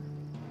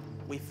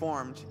 We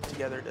formed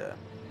together to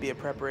be a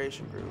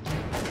preparation group.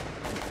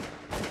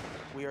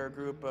 We are a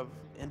group of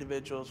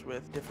individuals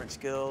with different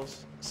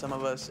skills, some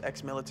of us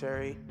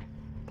ex-military,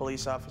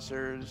 police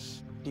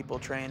officers, people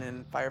trained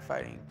in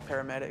firefighting,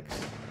 paramedics.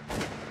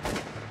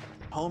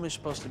 Home is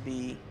supposed to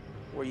be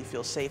where you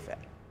feel safe at.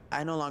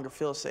 I no longer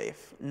feel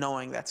safe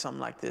knowing that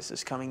something like this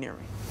is coming near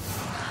me.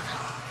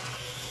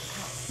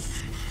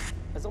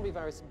 A zombie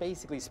virus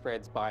basically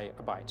spreads by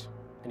a bite.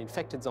 An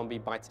infected zombie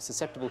bites a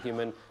susceptible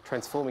human,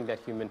 transforming that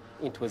human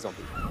into a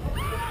zombie.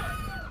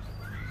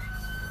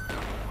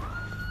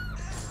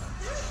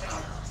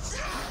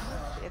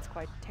 It's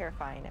quite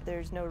terrifying.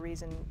 There's no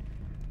reason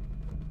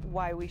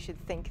why we should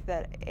think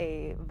that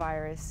a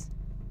virus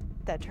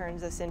that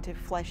turns us into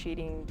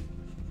flesh-eating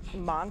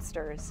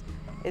monsters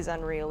is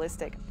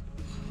unrealistic.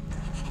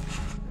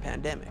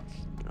 Pandemic,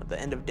 the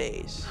end of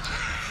days.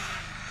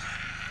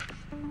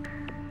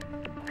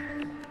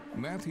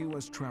 Matthew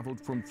has traveled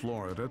from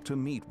Florida to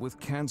meet with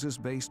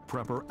Kansas-based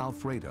prepper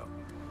Alfredo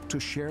to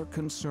share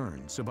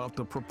concerns about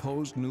the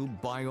proposed new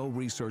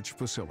bio-research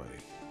facility.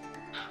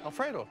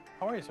 Alfredo,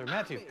 how are you, sir?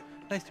 Matthew,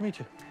 nice to meet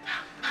you.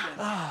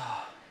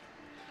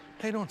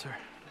 How you doing, sir?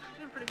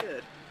 Doing pretty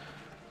good.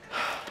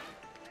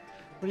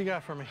 What do you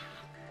got for me?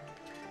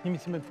 Give me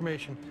some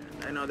information.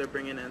 I know they're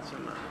bringing in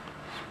some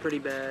pretty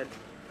bad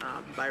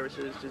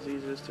viruses,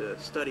 diseases to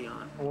study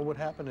on. What would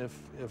happen if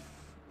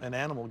an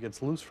animal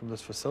gets loose from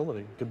this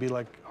facility. It could be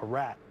like a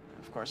rat.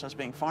 Of course, us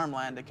being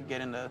farmland, it could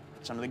get into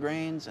some of the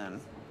grains and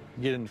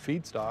get into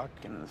feedstock.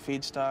 Get into the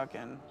feedstock,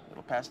 and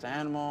it'll pass to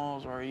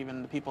animals or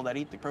even the people that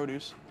eat the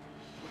produce.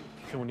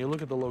 And when you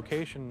look at the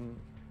location,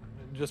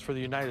 just for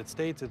the United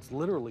States, it's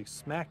literally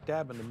smack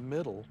dab in the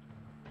middle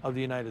of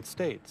the United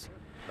States.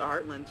 The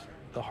heartlands.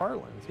 The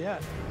heartlands, yeah.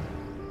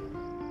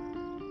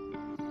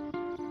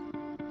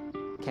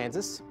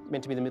 Kansas,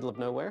 meant to be the middle of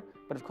nowhere.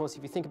 But of course,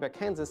 if you think about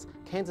Kansas,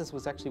 Kansas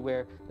was actually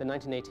where the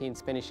 1918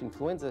 Spanish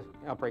influenza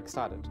outbreak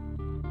started.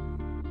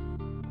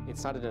 It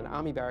started in an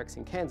army barracks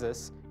in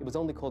Kansas. It was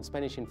only called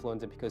Spanish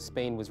influenza because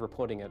Spain was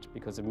reporting it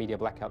because of media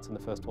blackouts in the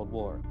First World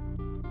War.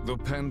 The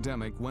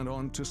pandemic went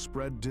on to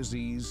spread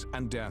disease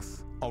and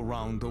death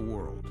around the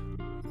world.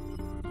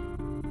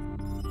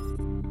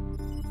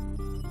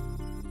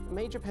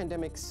 Major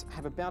pandemics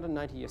have about a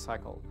 90-year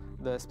cycle.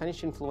 The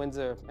Spanish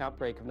influenza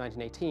outbreak of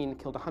 1918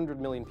 killed 100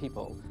 million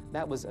people.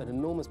 That was an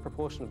enormous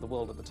proportion of the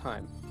world at the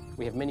time.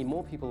 We have many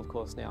more people, of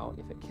course, now.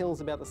 If it kills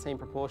about the same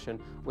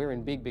proportion, we're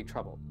in big, big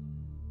trouble.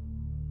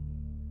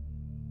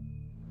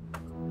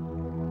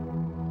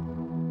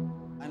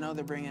 I know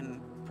they're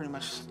bringing pretty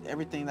much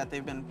everything that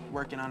they've been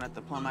working on at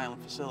the Plum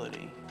Island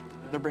facility.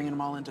 They're bringing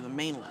them all into the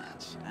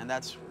mainlands, and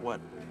that's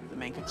what the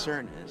main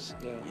concern is.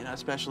 Yeah. You know,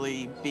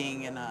 especially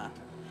being in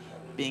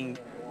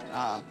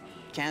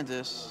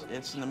Kansas,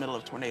 it's in the middle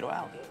of Tornado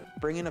Alley.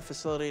 Bringing a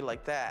facility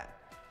like that,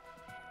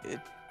 it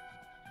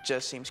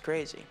just seems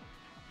crazy.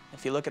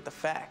 If you look at the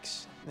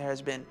facts, there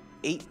has been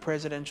 8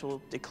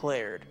 presidential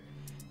declared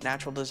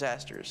natural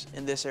disasters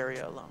in this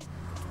area alone.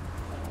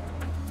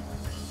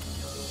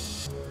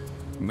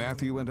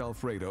 Matthew and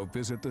Alfredo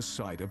visit the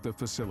site of the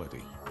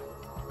facility.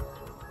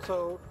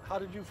 So, how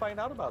did you find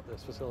out about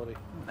this facility?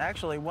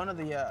 Actually, one of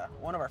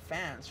our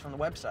fans from the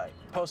website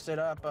posted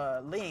up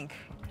a link,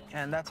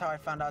 and that's how I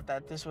found out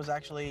that this was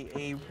actually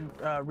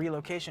a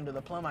relocation to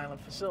the Plum Island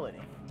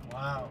facility.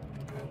 Wow.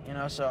 You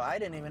know, so I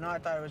didn't even know. I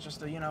thought it was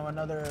just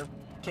another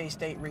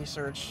K-State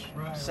research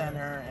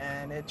center,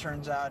 and it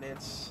turns out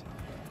it's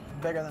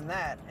bigger than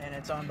that, and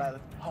it's owned by the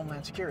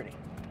Homeland Security.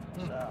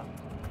 So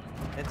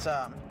it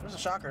was a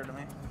shocker to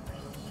me.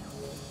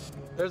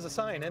 There's a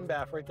sign,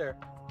 NBAF, right there.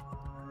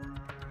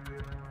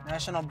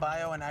 National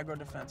Bio and Agro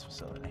Defense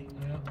Facility.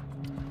 Yeah.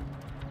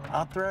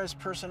 Authorized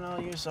personnel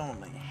use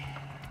only.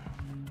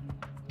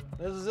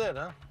 This is it,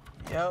 huh?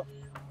 Yep.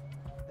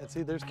 And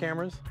see, there's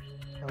cameras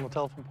on the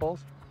telephone poles.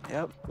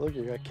 Yep. Look,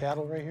 you got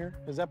cattle right here.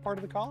 Is that part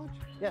of the college?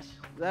 Yes,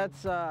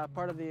 that's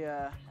part of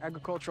the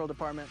agricultural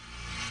department.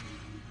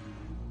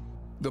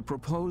 The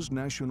proposed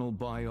National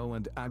Bio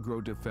and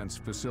Agro Defense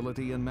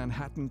Facility in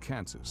Manhattan,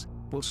 Kansas,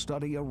 will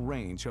study a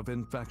range of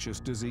infectious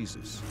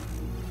diseases.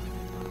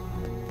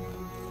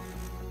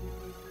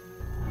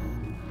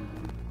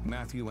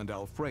 Matthew and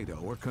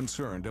Alfredo are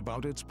concerned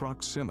about its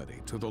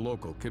proximity to the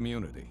local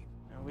community.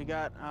 We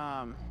got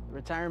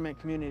retirement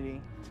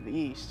community to the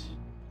east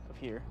of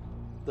here.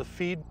 The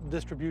feed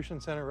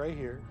distribution center right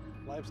here.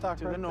 Livestock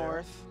to right the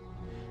north.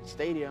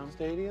 Stadium.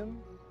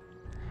 Stadium.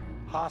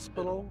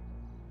 Hospital.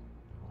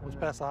 What's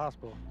past the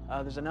hospital?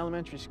 There's an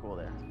elementary school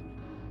there.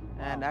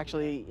 And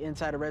actually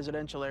inside a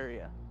residential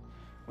area.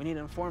 We need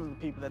to inform the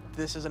people that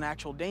this is an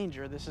actual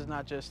danger. This is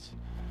not just,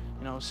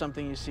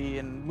 something you see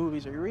in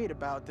movies or you read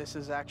about. This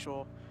is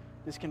actual,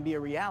 this can be a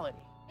reality.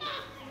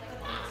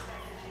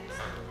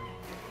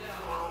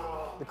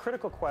 The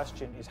critical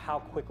question is how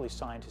quickly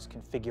scientists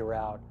can figure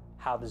out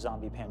how the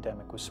zombie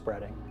pandemic was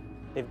spreading.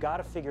 They've got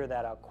to figure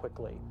that out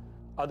quickly.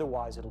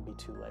 Otherwise, it'll be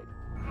too late.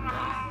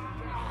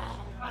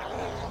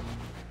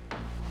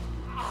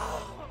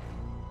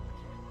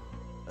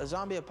 A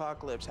zombie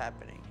apocalypse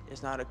happening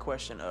is not a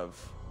question of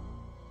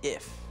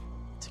if,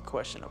 it's a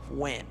question of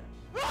when.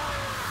 A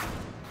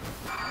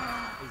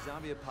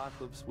zombie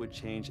apocalypse would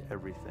change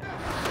everything.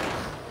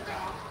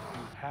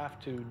 You have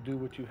to do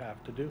what you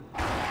have to do.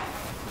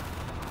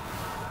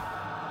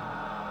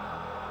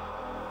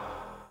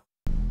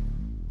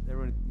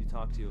 Everyone you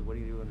talk to, what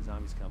do you do when the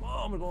zombies come?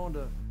 Oh, I'm gonna go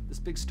into this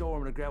big store,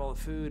 I'm gonna grab all the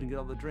food and get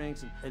all the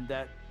drinks, and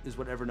that is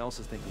what everyone else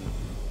is thinking.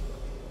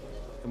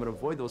 I'm gonna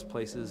avoid those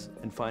places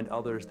and find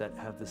others that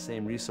have the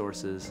same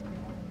resources,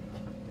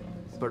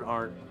 but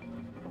aren't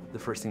the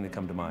first thing that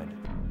come to mind.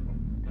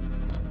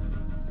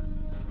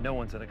 No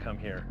one's gonna come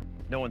here.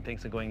 No one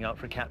thinks of going out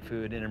for cat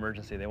food in an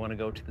emergency. They wanna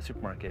go to the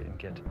supermarket and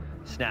get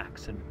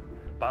snacks and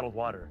bottled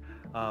water.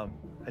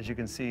 As you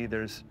can see,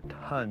 there's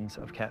tons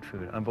of cat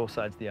food on both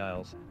sides of the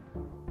aisles.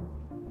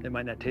 It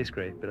might not taste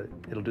great, but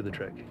it'll do the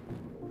trick.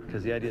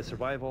 Because the idea is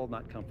survival,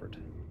 not comfort.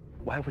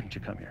 Why wouldn't you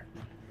come here?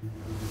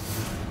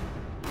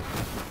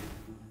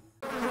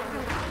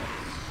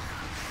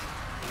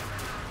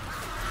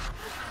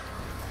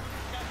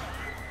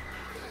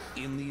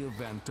 In the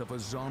event of a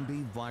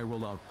zombie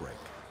viral outbreak,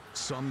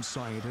 some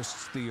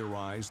scientists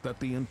theorize that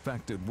the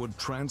infected would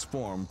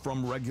transform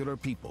from regular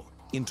people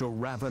into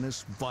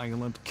ravenous,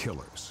 violent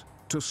killers.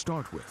 To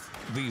start with,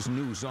 these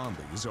new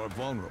zombies are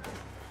vulnerable.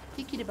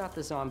 Thinking about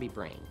the zombie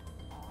brain,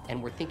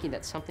 and we're thinking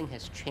that something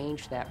has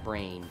changed that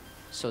brain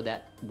so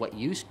that what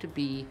used to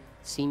be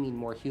seeming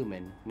more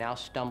human, now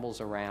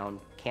stumbles around,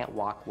 can't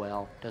walk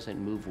well, doesn't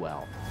move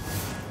well.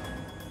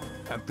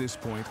 At this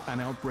point, an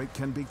outbreak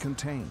can be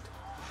contained.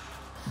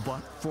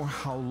 But for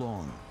how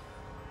long?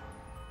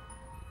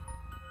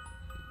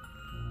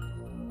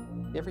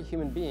 Every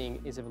human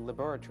being is a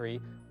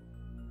laboratory.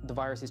 The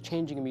virus is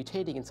changing and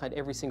mutating inside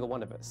every single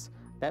one of us.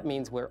 That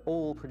means we're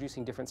all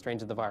producing different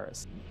strains of the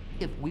virus.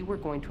 If we were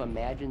going to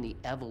imagine the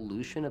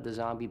evolution of the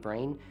zombie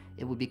brain,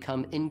 it would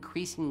become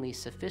increasingly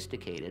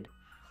sophisticated.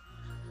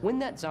 When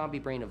that zombie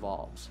brain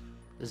evolves,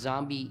 the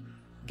zombie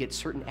gets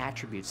certain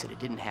attributes that it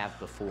didn't have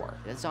before.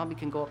 That zombie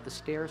can go up the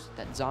stairs,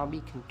 that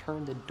zombie can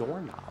turn the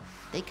doorknob.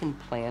 They can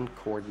plan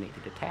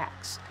coordinated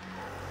attacks.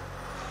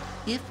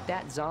 If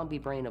that zombie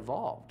brain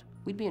evolved,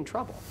 we'd be in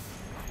trouble.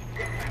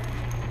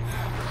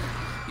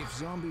 If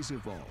zombies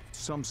evolved,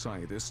 some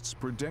scientists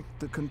predict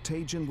the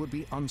contagion would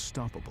be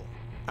unstoppable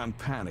and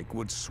panic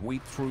would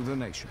sweep through the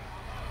nation.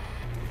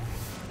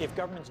 If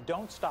governments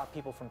don't stop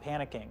people from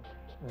panicking,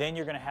 then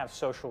you're going to have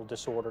social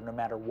disorder no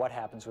matter what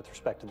happens with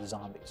respect to the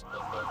zombies.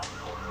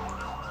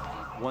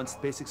 Once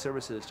basic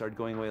services start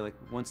going away, like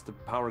once the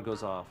power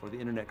goes off or the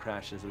internet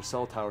crashes or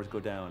cell towers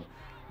go down,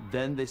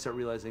 then they start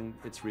realizing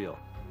it's real.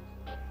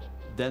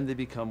 Then they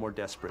become more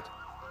desperate.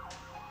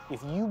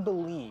 If you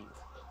believe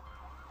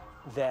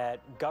that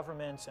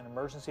governments and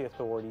emergency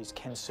authorities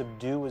can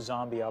subdue a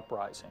zombie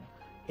uprising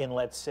in,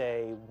 let's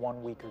say,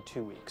 1 week or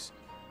 2 weeks,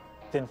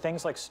 then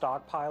things like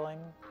stockpiling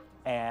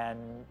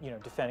and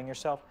defending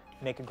yourself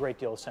make a great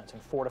deal of sense,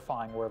 and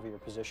fortifying wherever your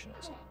position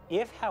is.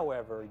 If,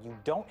 however, you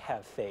don't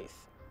have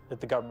faith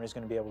that the government is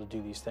going to be able to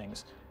do these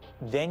things,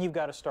 then you've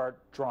got to start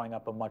drawing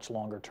up a much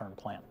longer-term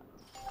plan.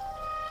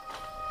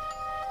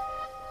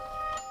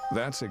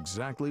 That's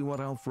exactly what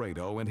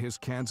Alfredo and his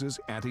Kansas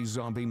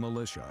anti-zombie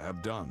militia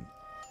have done.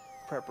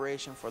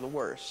 Preparation for the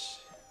worst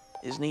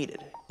is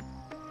needed.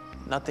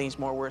 Nothing's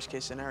more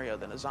worst-case scenario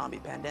than a zombie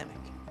pandemic.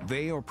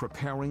 They are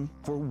preparing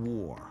for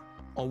war,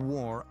 a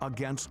war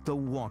against the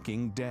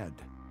walking dead.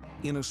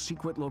 In a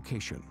secret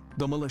location,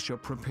 the militia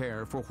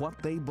prepare for what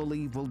they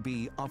believe will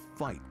be a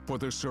fight for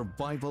the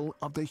survival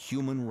of the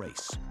human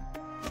race.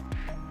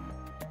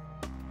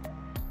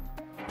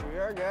 Here we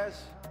are,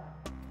 guys.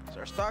 It's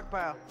our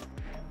stockpile.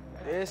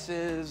 This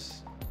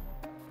is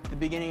the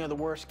beginning of the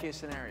worst-case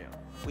scenario.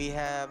 We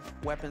have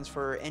weapons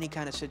for any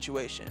kind of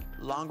situation.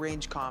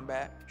 Long-range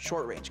combat,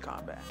 short-range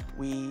combat.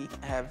 We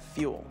have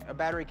fuel. A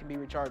battery can be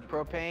recharged.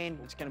 Propane,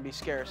 it's gonna be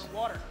scarce.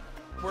 Water.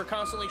 We're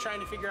constantly trying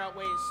to figure out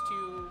ways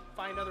to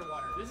find other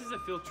water. This is a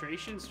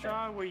filtration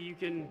straw where you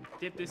can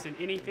dip this in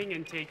anything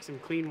and take some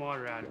clean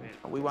water out of it.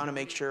 We want to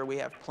make sure we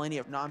have plenty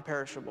of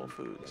non-perishable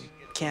foods,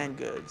 canned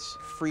goods,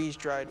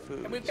 freeze-dried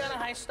foods. And we've got a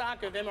high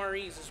stock of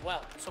MREs as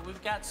well. So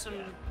we've got some,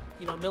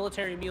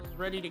 military meals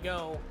ready to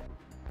go.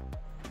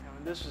 And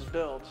when this was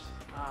built,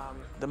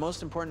 the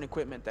most important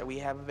equipment that we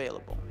have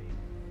available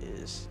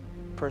is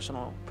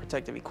personal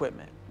protective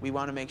equipment. We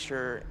want to make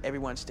sure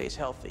everyone stays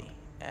healthy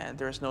and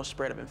there's no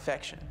spread of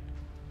infection.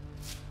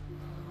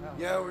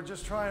 Yeah, we're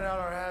just trying out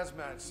our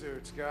hazmat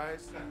suits,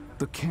 guys.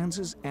 The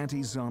Kansas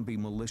anti-zombie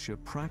militia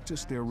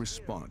practiced their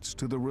response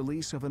to the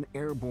release of an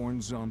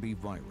airborne zombie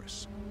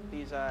virus.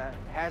 These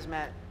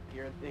hazmat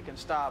gear, they can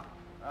stop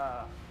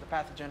the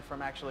pathogen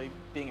from actually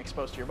being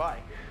exposed to your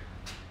body.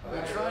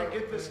 We'll try and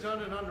get this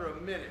done in under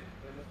a minute.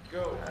 Let's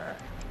go.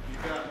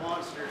 You got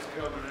monsters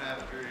coming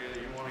after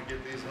you. You want to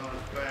get these on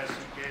as fast as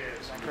you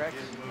can. So Correct.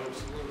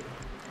 Absolutely.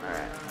 All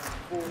right.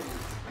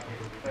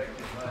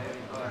 Affected by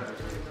any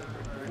virus.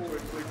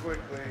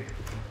 Quickly.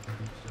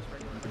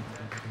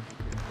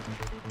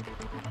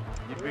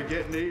 You'd be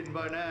getting eaten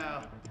by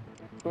now.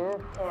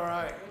 Sure. All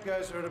right, you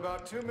guys are at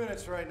about 2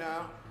 minutes right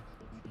now.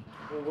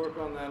 We'll work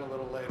on that a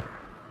little later.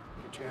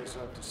 Get a chance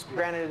up to speed.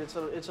 Granted, it's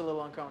a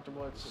little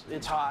uncomfortable.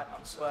 It's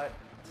hot, but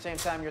at the same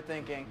time, you're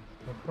thinking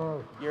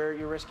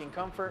you're risking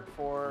comfort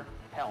for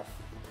health.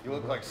 You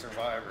look like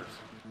survivors.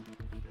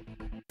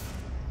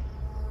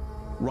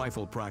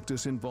 Rifle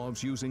practice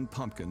involves using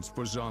pumpkins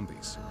for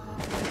zombies.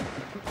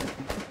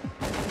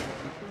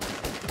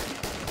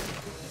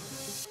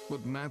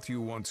 But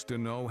Matthew wants to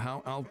know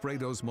how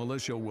Alfredo's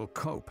militia will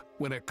cope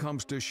when it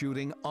comes to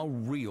shooting a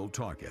real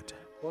target.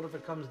 What if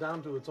it comes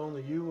down to it's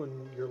only you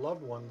and your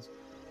loved ones,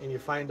 and you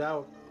find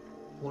out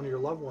one of your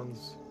loved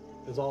ones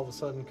is all of a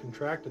sudden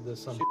contracted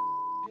this some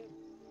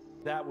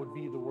That would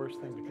be the worst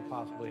thing that could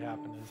possibly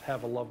happen, is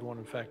have a loved one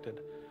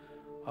infected.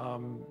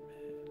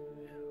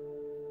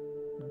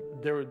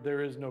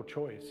 There is no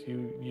choice.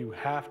 You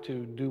have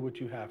to do what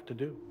you have to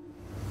do.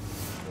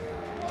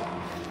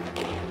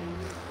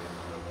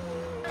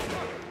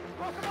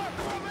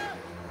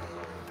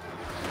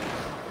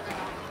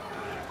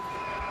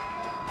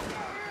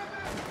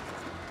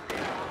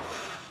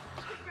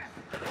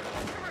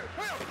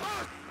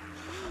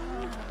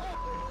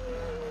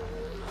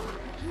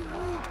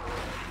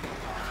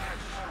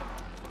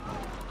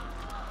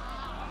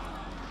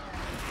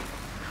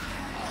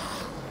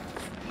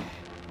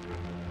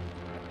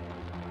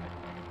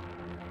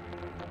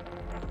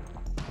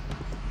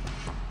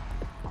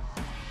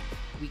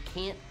 We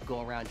can't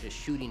go around just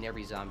shooting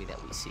every zombie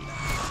that we see.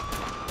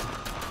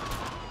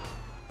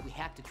 We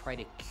have to try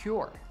to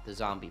cure the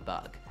zombie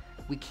bug.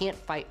 We can't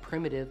fight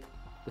primitive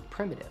with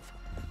primitive.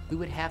 We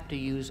would have to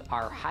use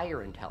our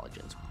higher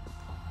intelligence.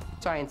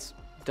 Science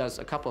does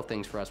a couple of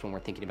things for us when we're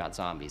thinking about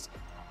zombies.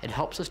 It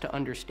helps us to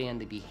understand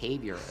the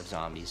behavior of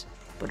zombies,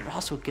 but it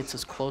also gets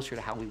us closer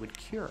to how we would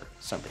cure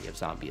somebody of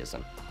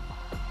zombieism.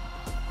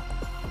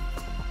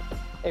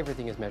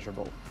 Everything is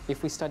measurable.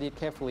 If we study it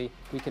carefully,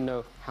 we can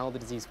know how the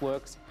disease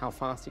works, how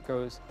fast it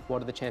goes,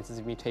 what are the chances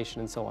of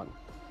mutation, and so on.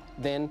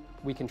 Then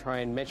we can try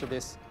and measure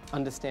this,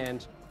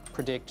 understand,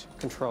 predict,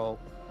 control.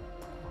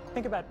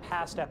 Think about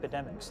past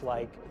epidemics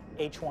like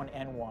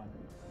H1N1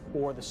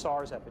 or the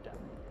SARS epidemic.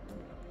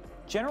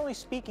 Generally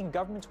speaking,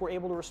 governments were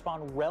able to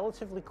respond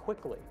relatively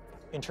quickly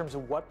in terms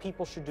of what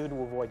people should do to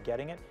avoid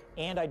getting it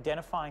and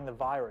identifying the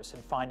virus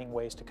and finding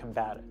ways to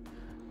combat it.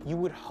 You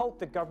would hope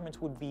that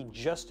governments would be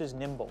just as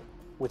nimble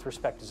with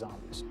respect to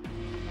zombies.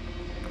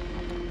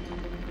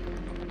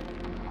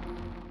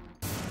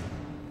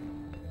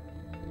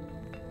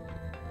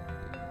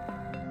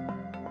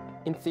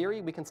 In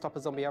theory, we can stop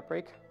a zombie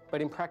outbreak,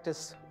 but in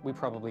practice, we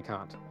probably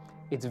can't.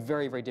 It's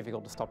very, very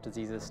difficult to stop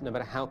diseases, no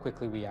matter how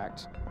quickly we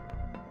act.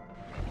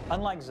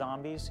 Unlike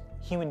zombies,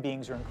 human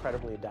beings are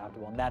incredibly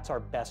adaptable, and that's our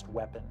best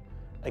weapon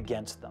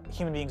against them.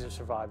 Human beings have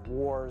survived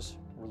wars,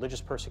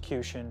 religious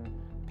persecution,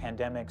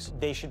 pandemics.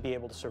 They should be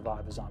able to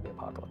survive a zombie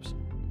apocalypse.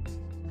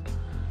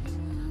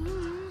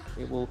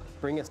 It will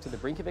bring us to the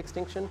brink of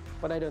extinction,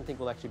 but I don't think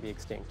we'll actually be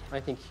extinct.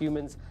 I think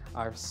humans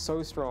are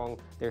so strong,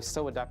 they're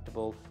so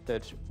adaptable,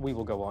 that we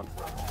will go on.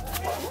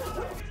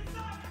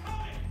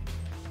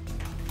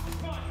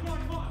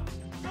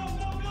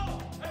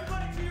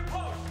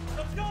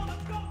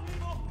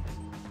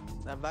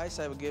 The advice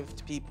I would give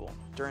to people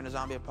during a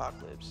zombie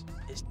apocalypse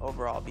is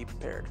overall be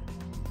prepared.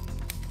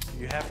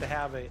 You have to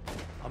have a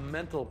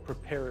mental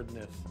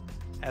preparedness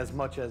as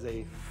much as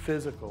a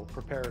physical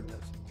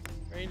preparedness.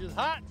 Range is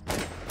hot.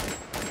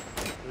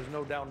 There's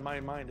no doubt in my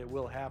mind it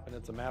will happen.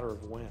 It's a matter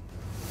of when.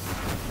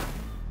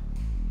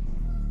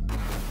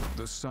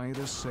 The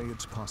scientists say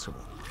it's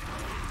possible.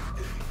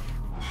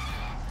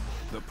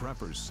 The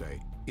preppers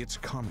say it's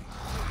coming.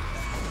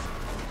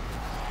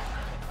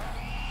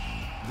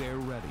 They're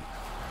ready.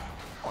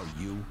 Are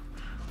you?